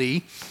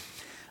frequently,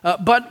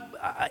 but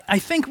I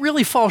think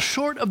really fall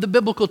short of the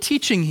biblical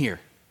teaching here.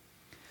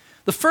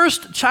 The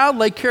first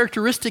childlike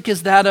characteristic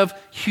is that of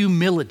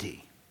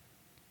humility.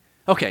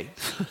 Okay,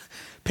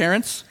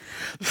 parents,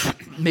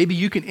 maybe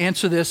you can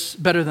answer this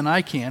better than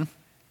I can.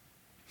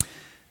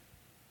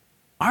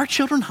 Are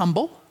children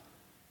humble?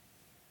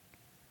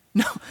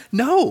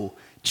 No.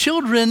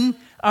 Children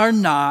are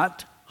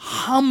not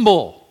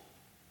humble.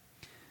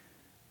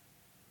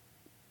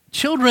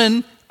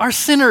 Children are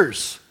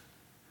sinners.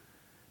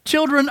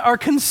 Children are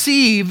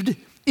conceived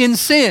in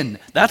sin.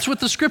 That's what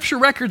the scripture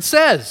record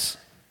says.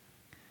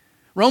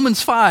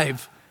 Romans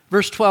 5,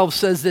 Verse 12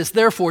 says this,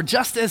 "Therefore,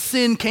 just as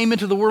sin came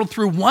into the world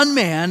through one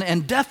man,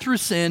 and death through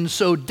sin,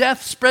 so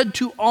death spread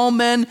to all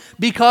men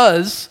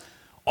because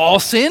all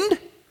sinned?"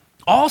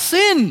 All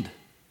sinned.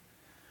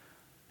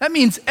 That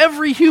means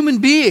every human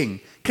being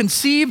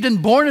conceived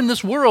and born in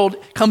this world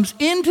comes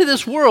into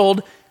this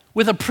world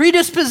with a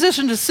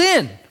predisposition to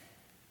sin.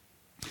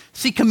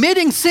 See,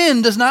 committing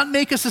sin does not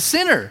make us a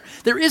sinner.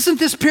 There isn't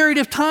this period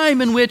of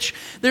time in which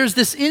there's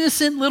this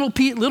innocent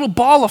little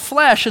ball of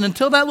flesh, and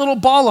until that little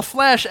ball of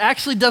flesh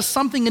actually does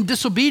something in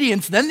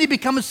disobedience, then they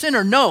become a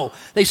sinner. No,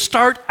 they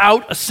start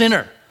out a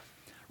sinner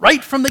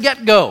right from the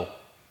get-go,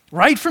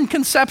 right from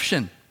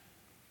conception.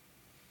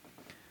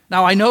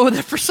 Now, I know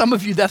that for some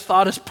of you that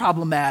thought is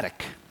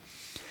problematic,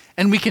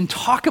 and we can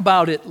talk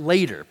about it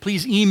later.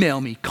 Please email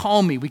me,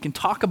 call me, we can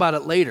talk about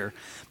it later.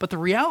 But the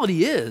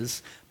reality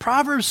is,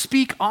 Proverbs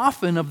speak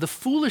often of the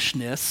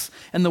foolishness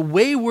and the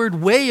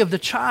wayward way of the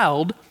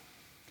child,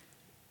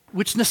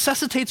 which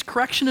necessitates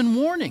correction and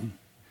warning.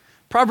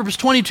 Proverbs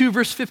 22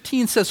 verse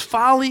 15 says,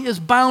 "Folly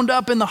is bound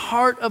up in the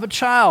heart of a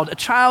child. A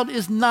child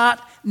is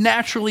not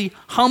naturally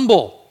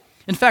humble.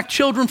 In fact,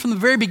 children from the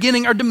very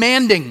beginning are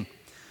demanding.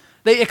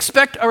 They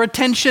expect our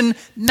attention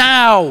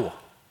now."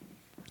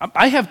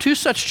 I have two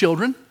such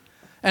children,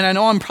 and I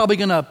know I'm probably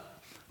going to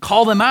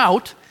call them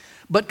out,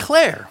 but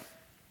Claire,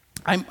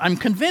 I'm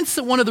convinced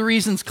that one of the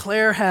reasons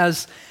Claire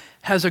has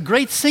a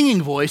great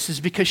singing voice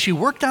is because she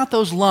worked out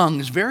those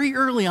lungs very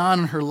early on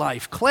in her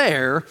life.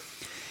 Claire,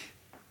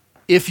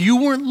 if you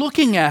weren't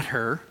looking at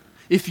her,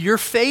 if your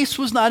face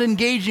was not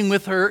engaging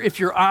with her, if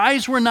your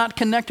eyes were not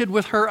connected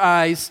with her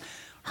eyes,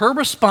 her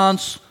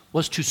response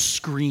was to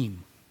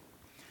scream.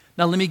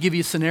 Now, let me give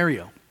you a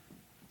scenario.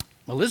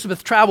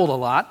 Elizabeth traveled a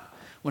lot.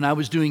 When I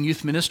was doing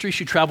youth ministry,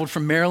 she traveled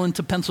from Maryland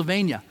to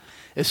Pennsylvania.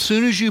 As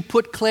soon as you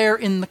put Claire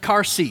in the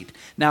car seat,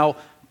 now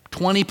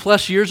 20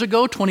 plus years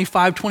ago,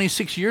 25,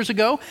 26 years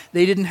ago,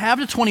 they didn't have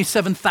the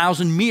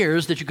 27,000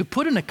 mirrors that you could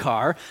put in a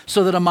car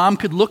so that a mom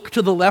could look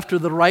to the left or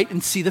the right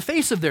and see the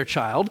face of their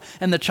child,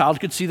 and the child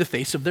could see the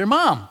face of their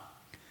mom.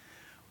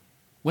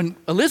 When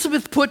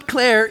Elizabeth put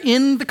Claire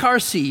in the car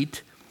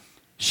seat,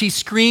 she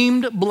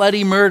screamed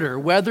bloody murder,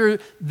 whether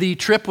the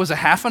trip was a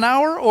half an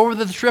hour or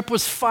whether the trip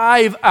was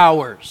 5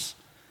 hours.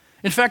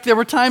 In fact, there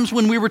were times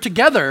when we were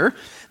together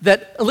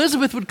that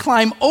Elizabeth would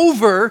climb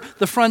over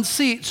the front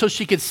seat so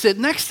she could sit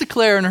next to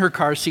Claire in her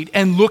car seat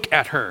and look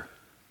at her.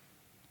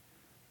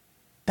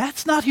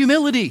 That's not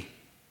humility.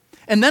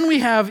 And then we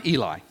have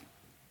Eli,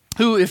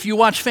 who, if you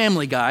watch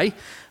Family Guy,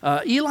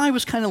 Eli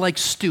was kind of like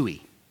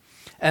Stewie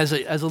as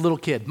a little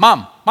kid.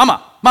 Mom,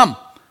 mama, mom,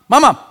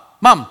 mama,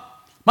 mom,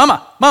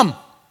 mama, mom.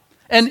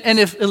 And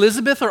if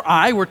Elizabeth or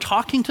I were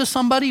talking to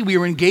somebody, we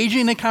were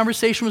engaging in a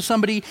conversation with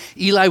somebody,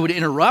 Eli would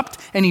interrupt,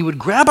 and he would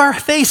grab our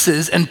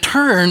faces and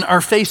turn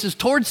our faces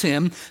towards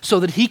him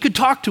so that he could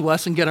talk to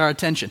us and get our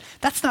attention.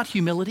 That's not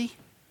humility.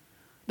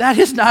 That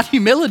is not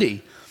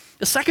humility.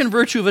 The second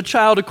virtue of a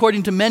child,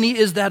 according to many,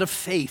 is that of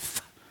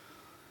faith.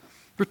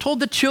 We're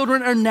told that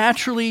children are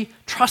naturally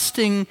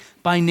trusting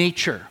by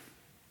nature.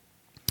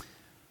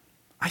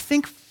 I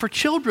think for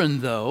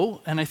children, though,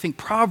 and I think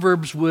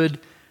Proverbs would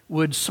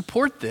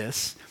support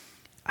this,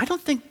 I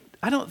don't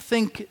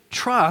think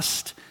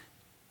trust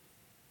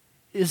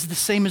is the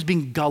same as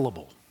being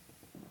gullible.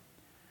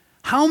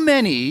 How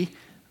many,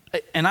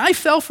 and I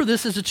fell for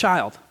this as a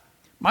child.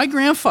 My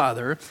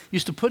grandfather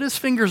used to put his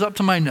fingers up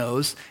to my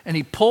nose, and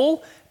he'd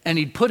pull, and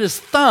he'd put his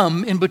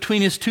thumb in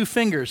between his two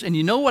fingers. And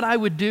you know what I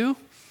would do?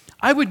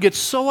 I would get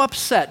so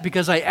upset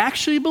because I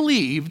actually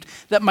believed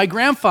that my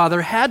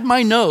grandfather had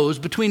my nose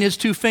between his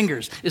two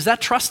fingers. Is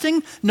that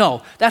trusting?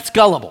 No, that's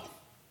gullible.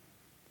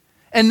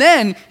 And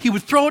then he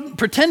would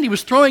pretend he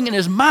was throwing it in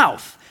his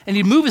mouth, and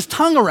he'd move his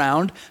tongue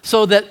around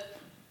so that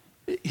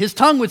his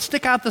tongue would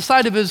stick out the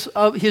side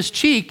of his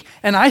cheek,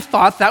 and I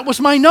thought that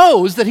was my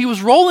nose that he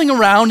was rolling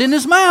around in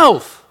his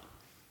mouth.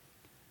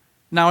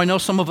 Now, I know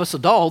some of us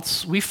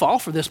adults, we fall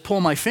for this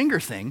pull my finger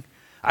thing.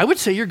 I would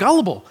say you're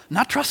gullible,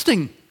 not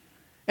trusting.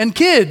 And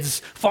kids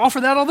fall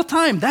for that all the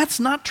time. That's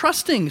not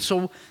trusting.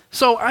 So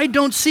I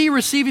don't see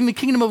receiving the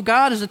kingdom of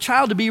God as a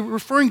child to be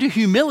referring to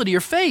humility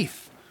or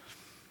faith.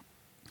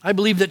 I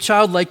believe that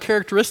childlike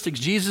characteristics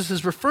Jesus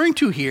is referring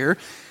to here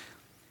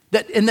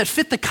that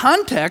fit the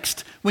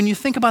context when you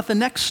think about the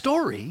next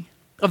story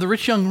of the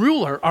rich young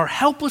ruler are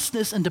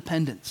helplessness and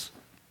dependence.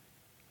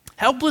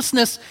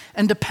 Helplessness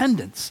and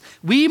dependence.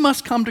 We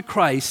must come to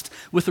Christ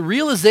with the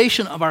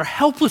realization of our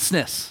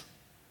helplessness.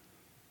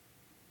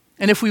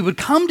 And if we would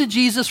come to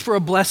Jesus for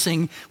a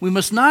blessing, we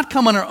must not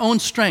come on our own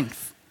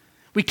strength.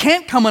 We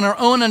can't come on our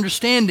own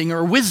understanding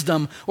or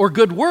wisdom or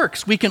good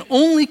works. We can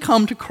only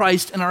come to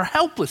Christ in our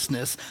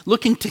helplessness,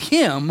 looking to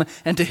Him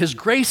and to His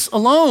grace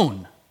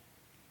alone.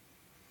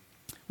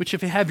 Which,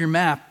 if you have your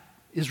map,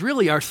 is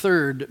really our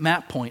third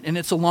map point, and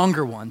it's a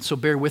longer one, so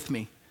bear with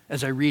me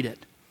as I read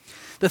it.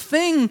 The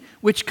thing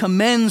which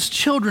commends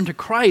children to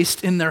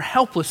Christ in their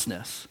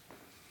helplessness,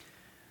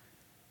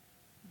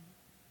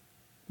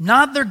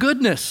 not their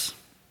goodness.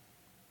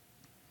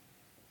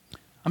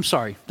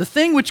 The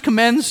thing which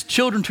commends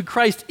children to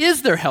Christ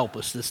is their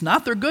helplessness,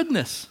 not their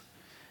goodness.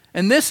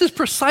 And this is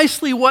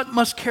precisely what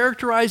must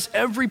characterize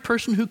every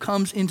person who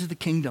comes into the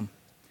kingdom.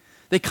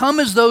 They come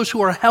as those who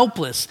are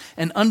helpless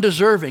and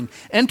undeserving,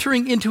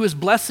 entering into his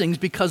blessings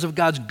because of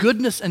God's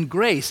goodness and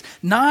grace,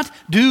 not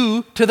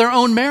due to their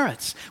own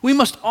merits. We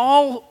must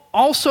all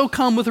also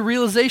come with a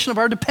realization of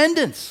our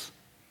dependence.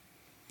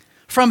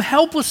 From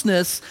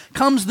helplessness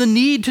comes the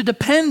need to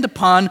depend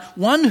upon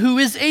one who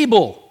is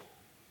able.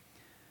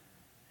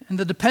 And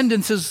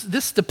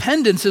this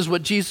dependence is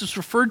what Jesus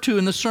referred to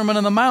in the Sermon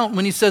on the Mount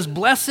when he says,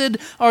 "Blessed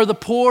are the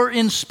poor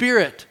in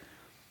spirit,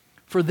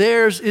 for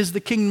theirs is the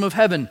kingdom of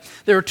heaven."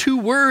 There are two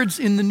words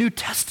in the New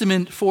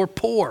Testament for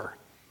poor.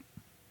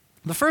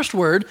 The first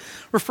word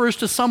refers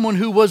to someone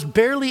who was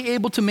barely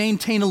able to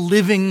maintain a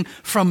living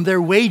from their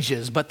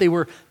wages, but they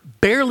were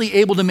barely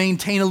able to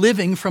maintain a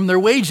living from their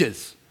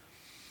wages.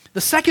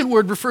 The second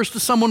word refers to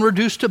someone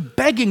reduced to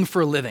begging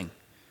for a living,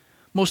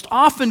 most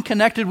often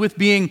connected with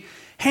being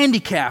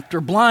handicapped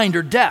or blind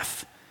or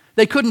deaf.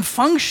 They couldn't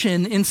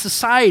function in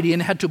society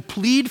and had to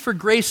plead for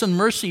grace and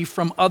mercy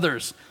from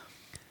others.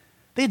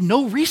 They had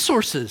no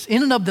resources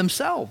in and of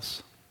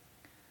themselves.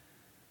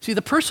 See,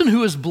 the person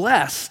who is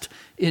blessed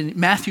in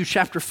Matthew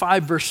chapter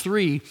 5, verse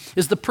 3,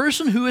 is the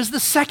person who is the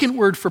second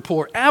word for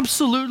poor,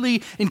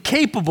 absolutely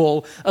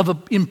incapable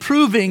of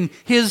improving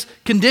his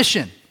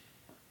condition,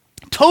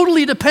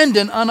 totally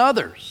dependent on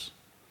others.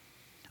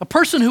 A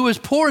person who is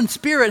poor in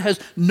spirit has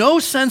no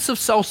sense of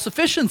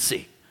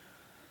self-sufficiency.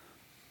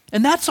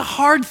 And that's a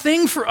hard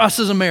thing for us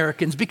as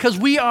Americans because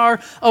we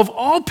are, of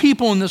all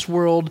people in this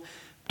world,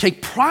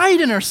 take pride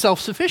in our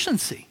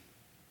self-sufficiency.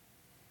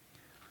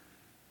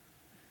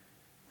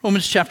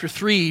 Romans chapter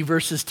 3,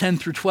 verses 10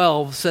 through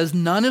 12 says,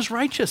 "None is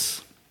righteous.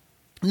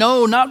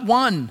 No, not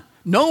one.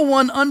 No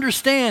one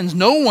understands.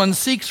 No one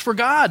seeks for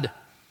God.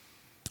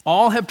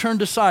 All have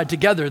turned aside.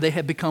 Together they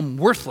have become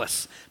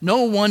worthless.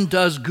 No one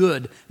does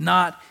good,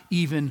 not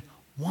even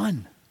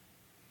one."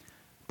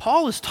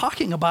 Paul is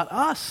talking about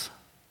us.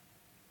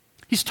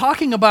 He's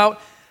talking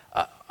about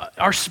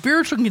our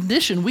spiritual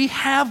condition. We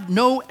have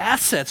no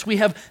assets. We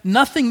have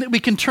nothing that we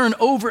can turn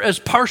over as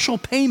partial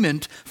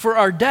payment for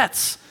our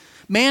debts.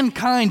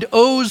 Mankind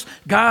owes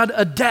God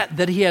a debt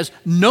that he has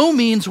no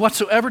means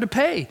whatsoever to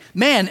pay.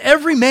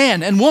 Every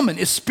man and woman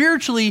is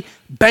spiritually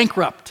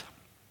bankrupt.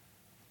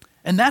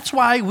 And that's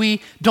why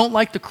we don't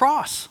like the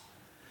cross.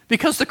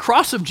 Because the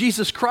cross of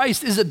Jesus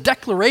Christ is a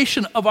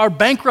declaration of our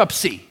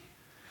bankruptcy,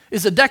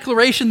 is a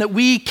declaration that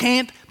we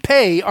can't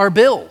pay our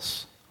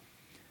bills.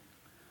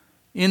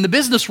 In the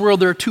business world,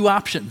 there are two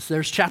options.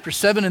 There's chapter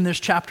 7 and there's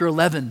chapter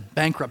 11,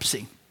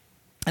 bankruptcy.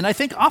 And I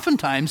think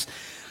oftentimes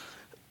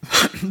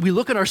we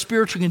look at our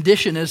spiritual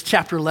condition as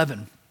chapter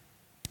 11.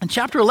 And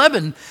chapter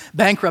 11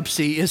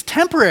 bankruptcy is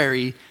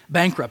temporary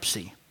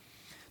bankruptcy.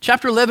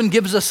 Chapter 11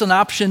 gives us an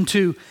option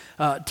to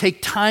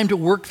take time to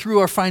work through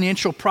our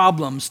financial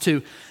problems,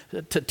 to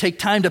take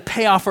time to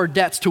pay off our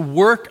debts, to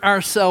work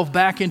ourselves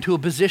back into a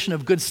position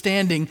of good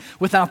standing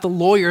without the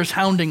lawyers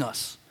hounding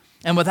us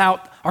and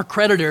without our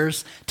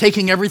creditors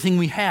taking everything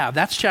we have.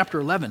 That's chapter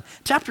 11.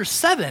 Chapter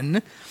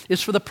 7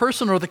 is for the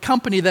person or the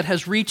company that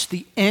has reached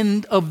the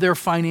end of their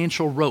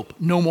financial rope.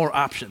 No more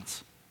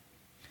options.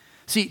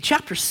 See,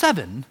 chapter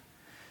 7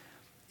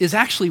 is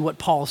actually what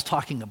Paul is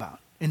talking about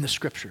in the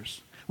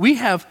scriptures. We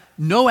have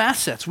no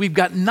assets. We've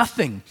got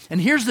nothing.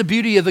 And here's the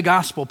beauty of the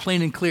gospel,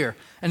 plain and clear.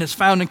 And it's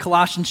found in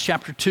Colossians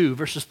chapter 2,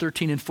 verses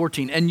 13 and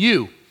 14. "And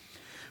you,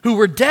 who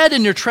were dead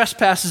in your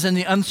trespasses and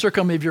the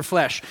uncircumcision of your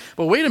flesh."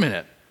 But wait a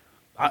minute.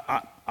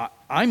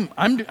 I'm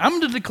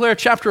to declare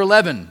chapter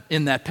 11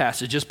 in that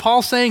passage. Is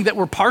Paul saying that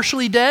we're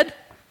partially dead?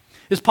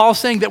 Is Paul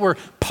saying that we're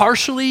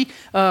partially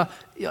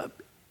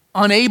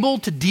unable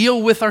to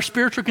deal with our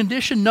spiritual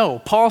condition? No.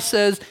 Paul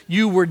says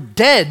you were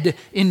dead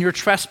in your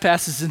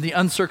trespasses and the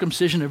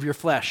uncircumcision of your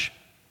flesh.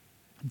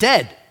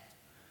 Dead.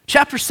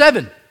 Chapter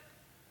 7.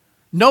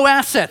 No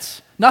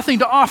assets. Nothing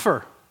to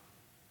offer.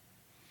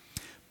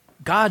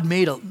 God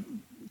made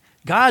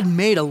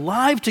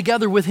alive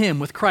together with him,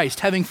 with Christ,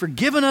 having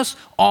forgiven us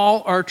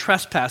all our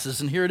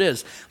trespasses. And here it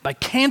is. By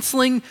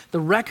canceling the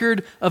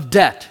record of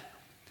debt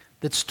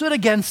that stood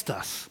against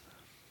us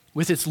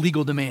with its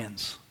legal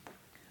demands.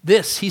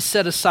 This he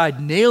set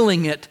aside,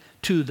 nailing it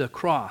to the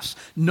cross.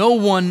 No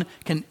one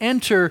can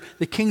enter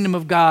the kingdom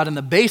of God on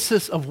the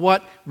basis of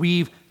what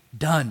we've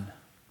done.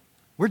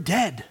 We're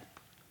dead.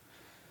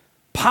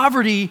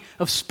 Poverty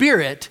of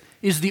spirit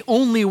is the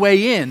only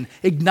way in,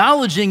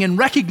 acknowledging and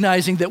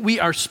recognizing that we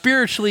are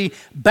spiritually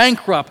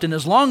bankrupt. And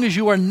as long as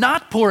you are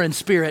not poor in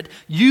spirit,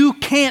 you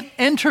can't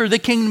enter the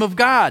kingdom of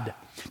God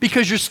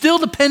because you're still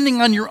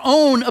depending on your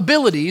own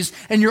abilities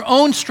and your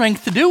own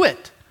strength to do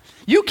it.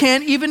 You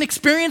can't even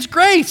experience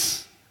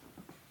grace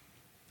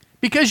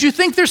because you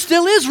think there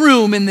still is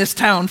room in this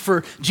town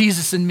for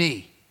Jesus and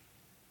me.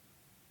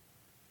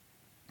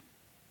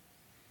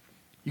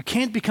 You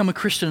can't become a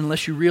Christian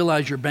unless you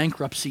realize your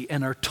bankruptcy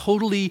and are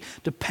totally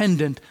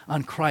dependent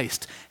on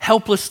Christ.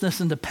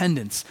 Helplessness and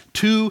dependence,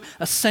 two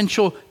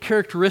essential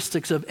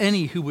characteristics of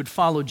any who would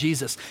follow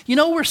Jesus. You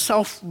know where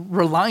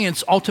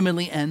self-reliance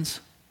ultimately ends?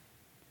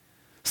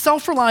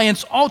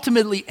 Self-reliance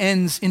ultimately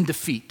ends in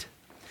defeat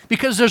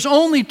because there's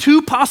only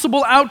two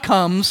possible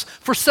outcomes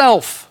for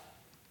self.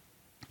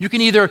 You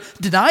can either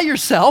deny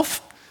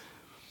yourself.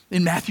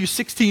 In Matthew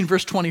 16,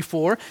 verse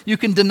 24, you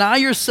can deny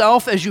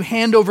yourself as you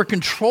hand over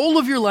control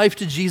of your life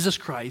to Jesus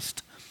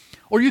Christ,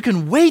 or you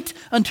can wait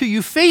until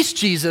you face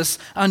Jesus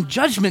on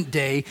Judgment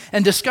Day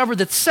and discover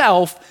that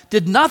self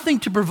did nothing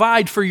to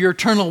provide for your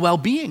eternal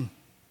well-being.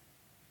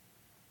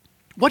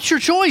 What's your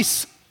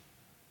choice?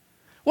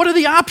 What are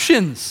the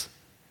options?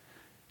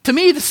 To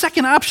me, the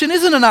second option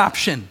isn't an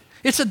option.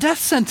 It's a death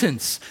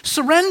sentence.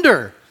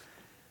 Surrender.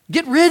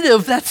 Get rid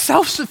of that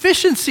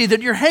self-sufficiency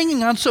that you're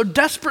hanging on so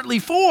desperately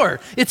for.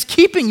 It's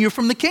keeping you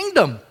from the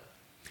kingdom.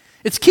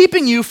 It's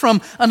keeping you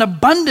from an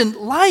abundant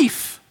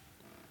life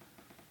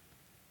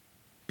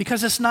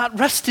because it's not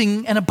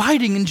resting and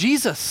abiding in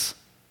Jesus.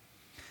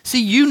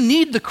 See, you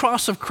need the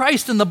cross of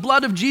Christ and the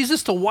blood of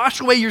Jesus to wash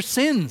away your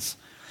sins.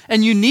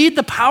 And you need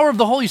the power of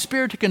the Holy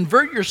Spirit to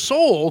convert your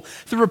soul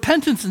through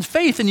repentance and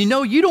faith. And you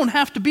know, you don't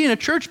have to be in a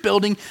church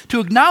building to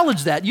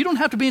acknowledge that. You don't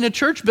have to be in a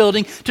church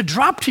building to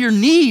drop to your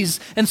knees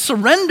and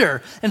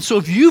surrender. And so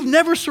if you've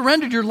never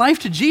surrendered your life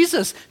to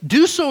Jesus,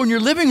 do so in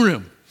your living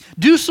room.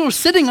 Do so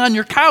sitting on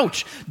your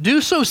couch.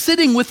 Do so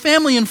sitting with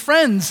family and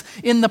friends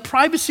in the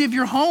privacy of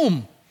your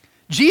home.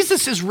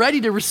 Jesus is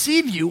ready to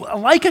receive you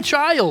like a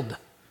child.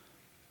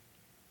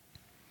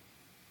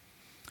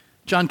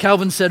 John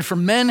Calvin said, "For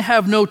men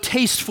have no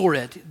taste for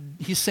it."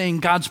 He's saying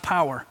God's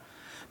power.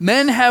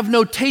 "Men have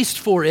no taste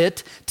for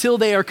it till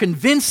they are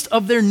convinced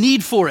of their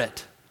need for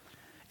it.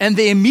 And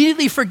they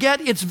immediately forget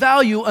its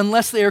value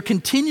unless they are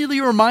continually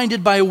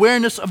reminded by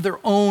awareness of their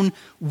own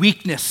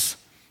weakness."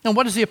 And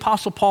what does the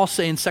Apostle Paul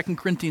say in 2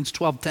 Corinthians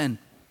 12:10?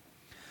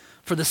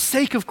 "For the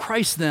sake of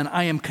Christ, then,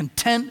 I am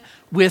content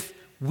with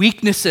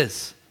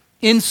weaknesses,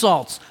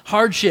 insults,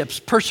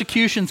 hardships,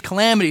 persecutions,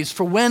 calamities.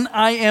 For when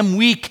I am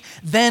weak,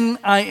 then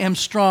I am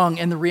strong."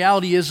 And the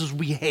reality is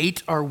we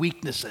hate our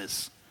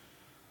weaknesses.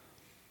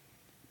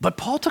 But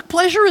Paul took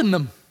pleasure in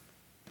them.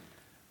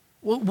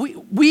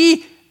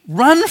 We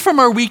run from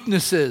our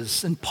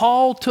weaknesses, and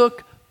Paul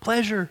took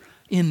pleasure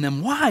in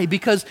them. Why?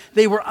 Because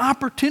they were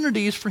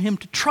opportunities for him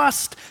to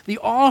trust the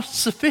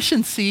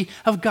all-sufficiency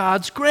of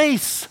God's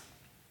grace.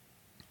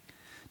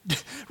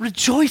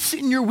 Rejoice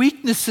in your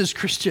weaknesses,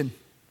 Christian.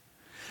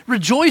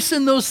 Rejoice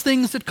in those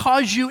things that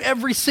cause you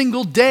every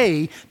single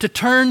day to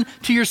turn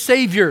to your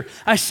Savior.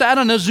 I sat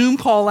on a Zoom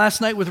call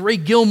last night with Ray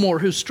Gilmore,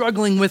 who's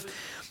struggling with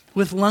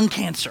lung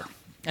cancer.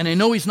 And I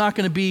know he's not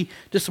going to be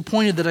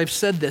disappointed that I've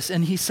said this.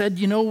 And he said,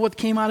 you know what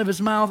came out of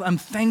his mouth? "I'm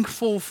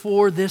thankful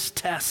for this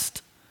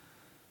test.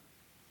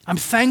 I'm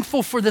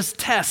thankful for this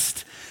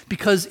test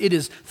because it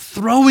is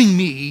throwing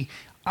me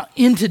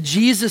into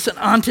Jesus and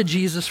onto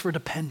Jesus for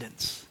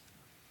dependence.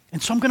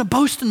 And so I'm going to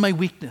boast in my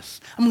weakness.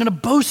 I'm going to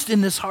boast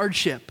in this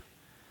hardship."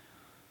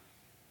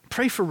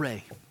 Pray for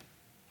Ray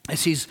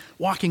as he's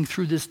walking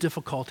through this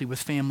difficulty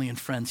with family and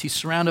friends. He's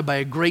surrounded by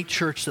a great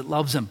church that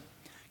loves him.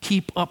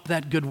 Keep up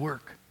that good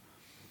work.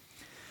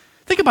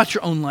 Think about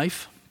your own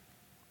life.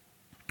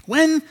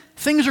 When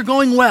things are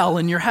going well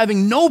and you're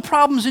having no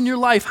problems in your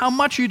life, how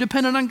much are you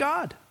dependent on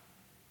God?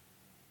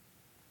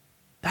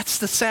 That's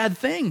the sad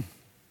thing.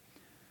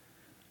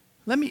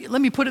 Let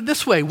me put it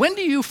this way. When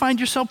do you find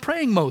yourself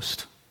praying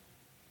most?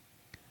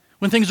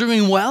 When things are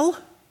going well?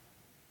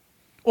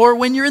 Or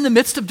when you're in the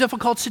midst of a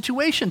difficult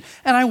situation?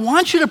 And I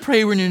want you to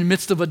pray when you're in the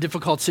midst of a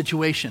difficult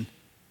situation.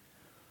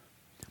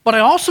 But I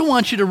also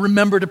want you to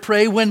remember to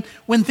pray when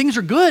things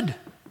are good.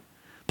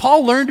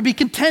 Paul learned to be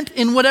content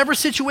in whatever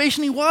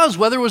situation he was,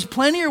 whether it was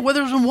plenty or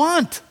whether it was in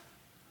want.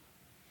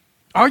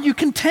 Are you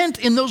content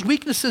in those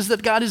weaknesses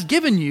that God has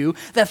given you,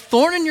 that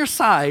thorn in your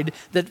side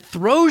that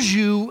throws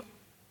you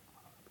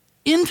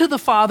into the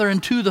Father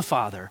and to the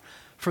Father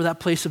for that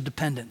place of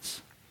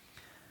dependence?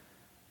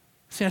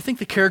 See, I think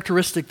the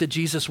characteristic that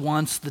Jesus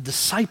wants the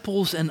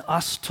disciples and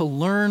us to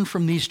learn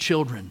from these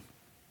children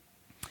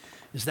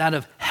is that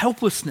of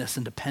helplessness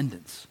and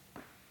dependence.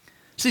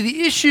 See,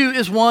 the issue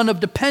is one of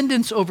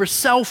dependence over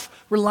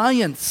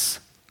self-reliance.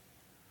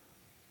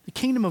 The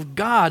kingdom of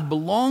God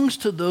belongs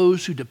to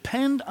those who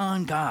depend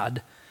on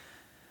God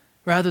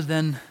rather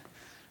than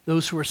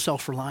those who are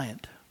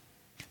self-reliant.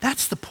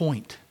 That's the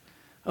point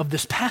of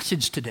this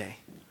passage today.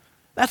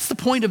 That's the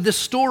point of this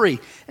story.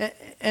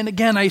 And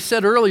again, I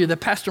said earlier that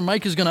Pastor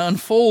Mike is going to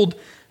unfold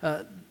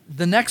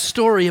the next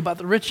story about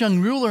the rich young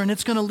ruler, and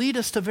it's going to lead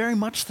us to very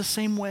much the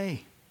same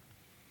way.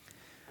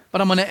 But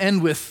I'm going to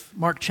end with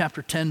Mark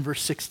chapter 10,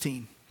 verse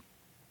 16.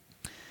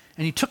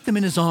 "And he took them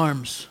in his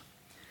arms,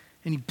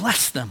 and he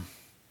blessed them,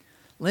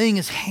 laying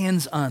his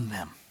hands on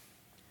them."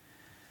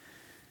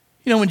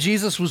 You know, when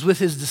Jesus was with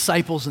his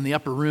disciples in the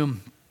upper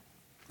room,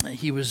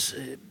 he was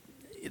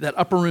that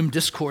upper room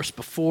discourse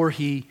before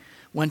he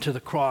went to the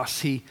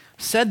cross. He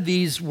said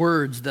these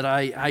words that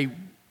I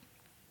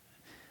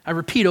I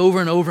repeat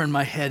over and over in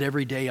my head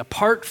every day,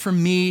 apart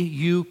from me,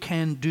 you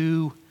can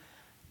do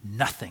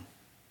nothing.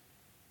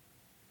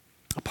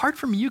 Apart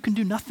from me, you can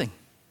do nothing.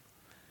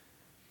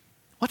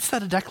 What's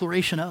that a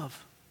declaration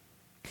of?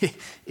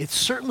 It's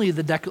certainly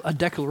a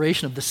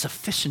declaration of the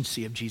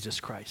sufficiency of Jesus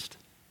Christ.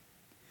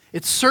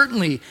 It's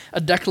certainly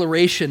a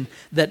declaration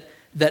that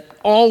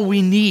all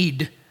we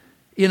need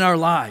in our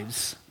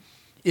lives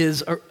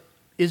is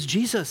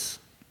Jesus.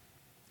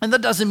 And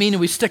that doesn't mean that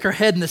we stick our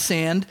head in the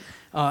sand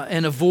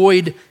and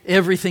avoid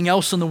everything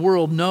else in the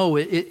world. No,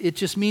 it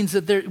just means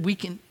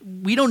that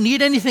we don't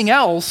need anything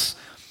else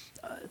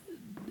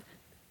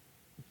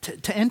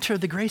to enter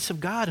the grace of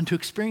God and to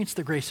experience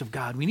the grace of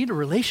God. We need a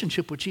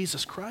relationship with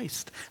Jesus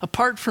Christ.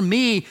 Apart from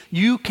me,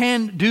 you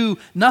can do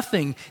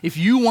nothing. If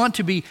you want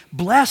to be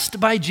blessed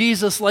by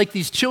Jesus like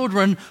these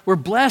children were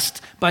blessed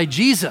by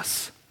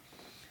Jesus,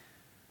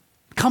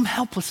 come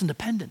helpless and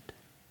dependent.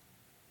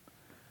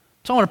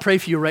 So I want to pray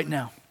for you right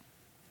now.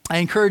 I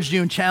encouraged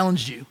you and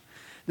challenged you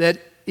that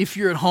if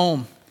you're at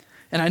home,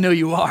 and I know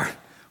you are,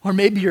 or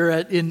maybe you're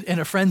in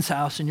a friend's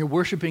house and you're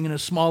worshiping in a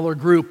smaller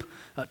group,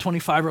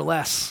 25 or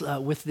less,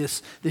 with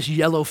this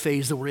yellow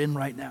phase that we're in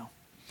right now.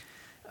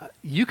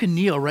 You can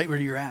kneel right where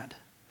you're at.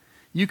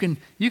 You can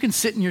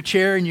sit in your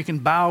chair and you can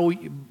bow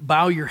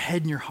your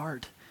head and your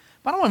heart.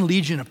 But I want to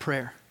lead you in a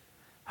prayer.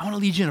 I want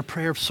to lead you in a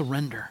prayer of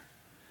surrender,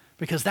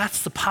 because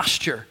that's the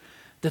posture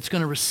that's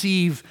going to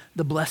receive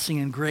the blessing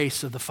and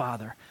grace of the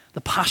Father,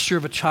 the posture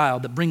of a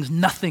child that brings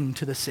nothing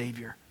to the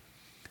Savior.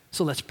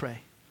 So let's pray.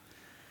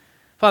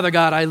 Father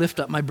God, I lift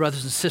up my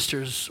brothers and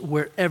sisters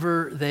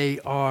wherever they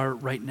are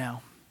right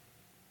now.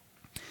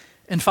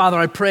 And Father,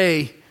 I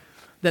pray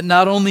that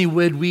not only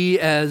would we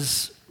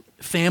as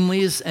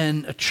families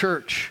and a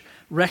church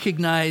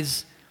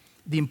recognize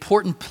the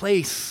important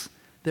place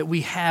that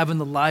we have in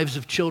the lives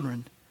of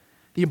children,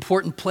 the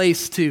important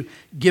place to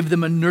give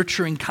them a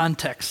nurturing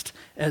context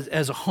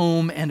as a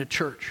home and a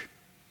church.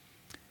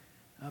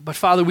 But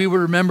Father, we would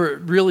remember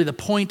really the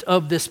point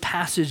of this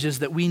passage is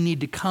that we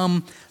need to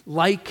come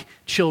like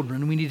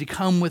children. We need to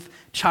come with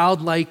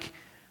childlike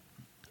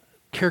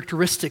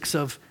characteristics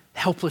of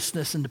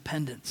helplessness and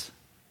dependence.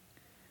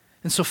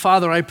 And so,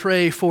 Father, I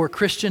pray for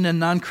Christian and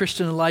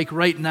non-Christian alike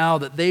right now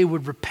that they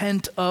would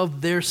repent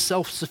of their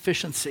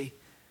self-sufficiency.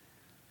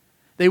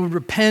 They would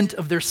repent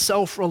of their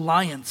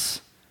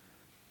self-reliance.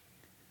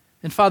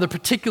 And Father,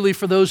 particularly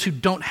for those who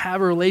don't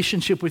have a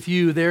relationship with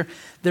you, they're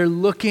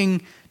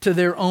looking to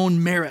their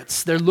own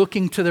merits. They're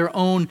looking to their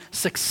own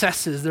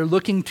successes. They're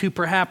looking to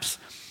perhaps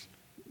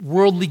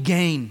worldly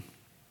gain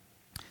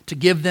to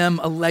give them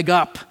a leg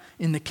up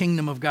in the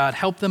kingdom of God.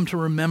 Help them to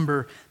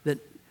remember that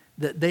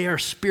they are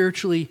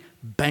spiritually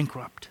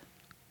bankrupt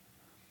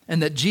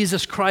and that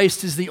Jesus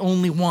Christ is the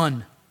only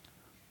one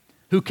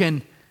who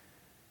can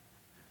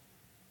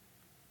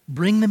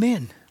bring them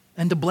in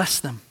and to bless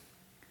them.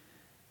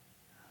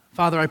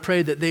 Father, I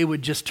pray that they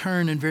would just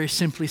turn and very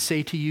simply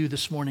say to you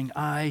this morning,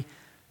 I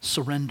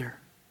surrender.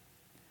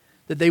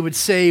 That they would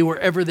say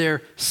wherever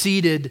they're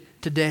seated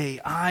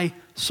today, I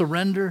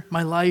surrender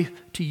my life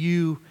to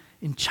you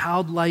in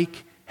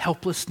childlike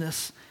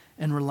helplessness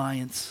and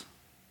reliance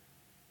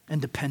and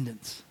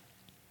dependence.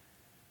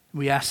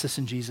 We ask this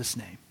in Jesus'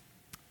 name.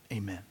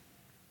 Amen.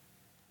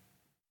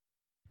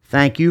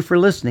 Thank you for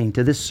listening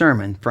to this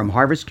sermon from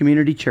Harvest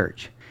Community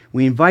Church.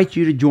 We invite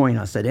you to join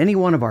us at any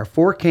one of our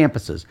 4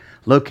 campuses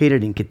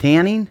located in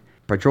Kittanning,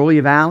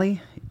 Petrolia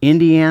Valley,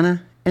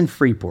 Indiana, and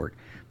Freeport.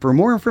 For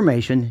more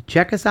information,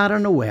 check us out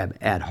on the web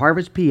at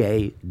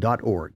harvestpa.org.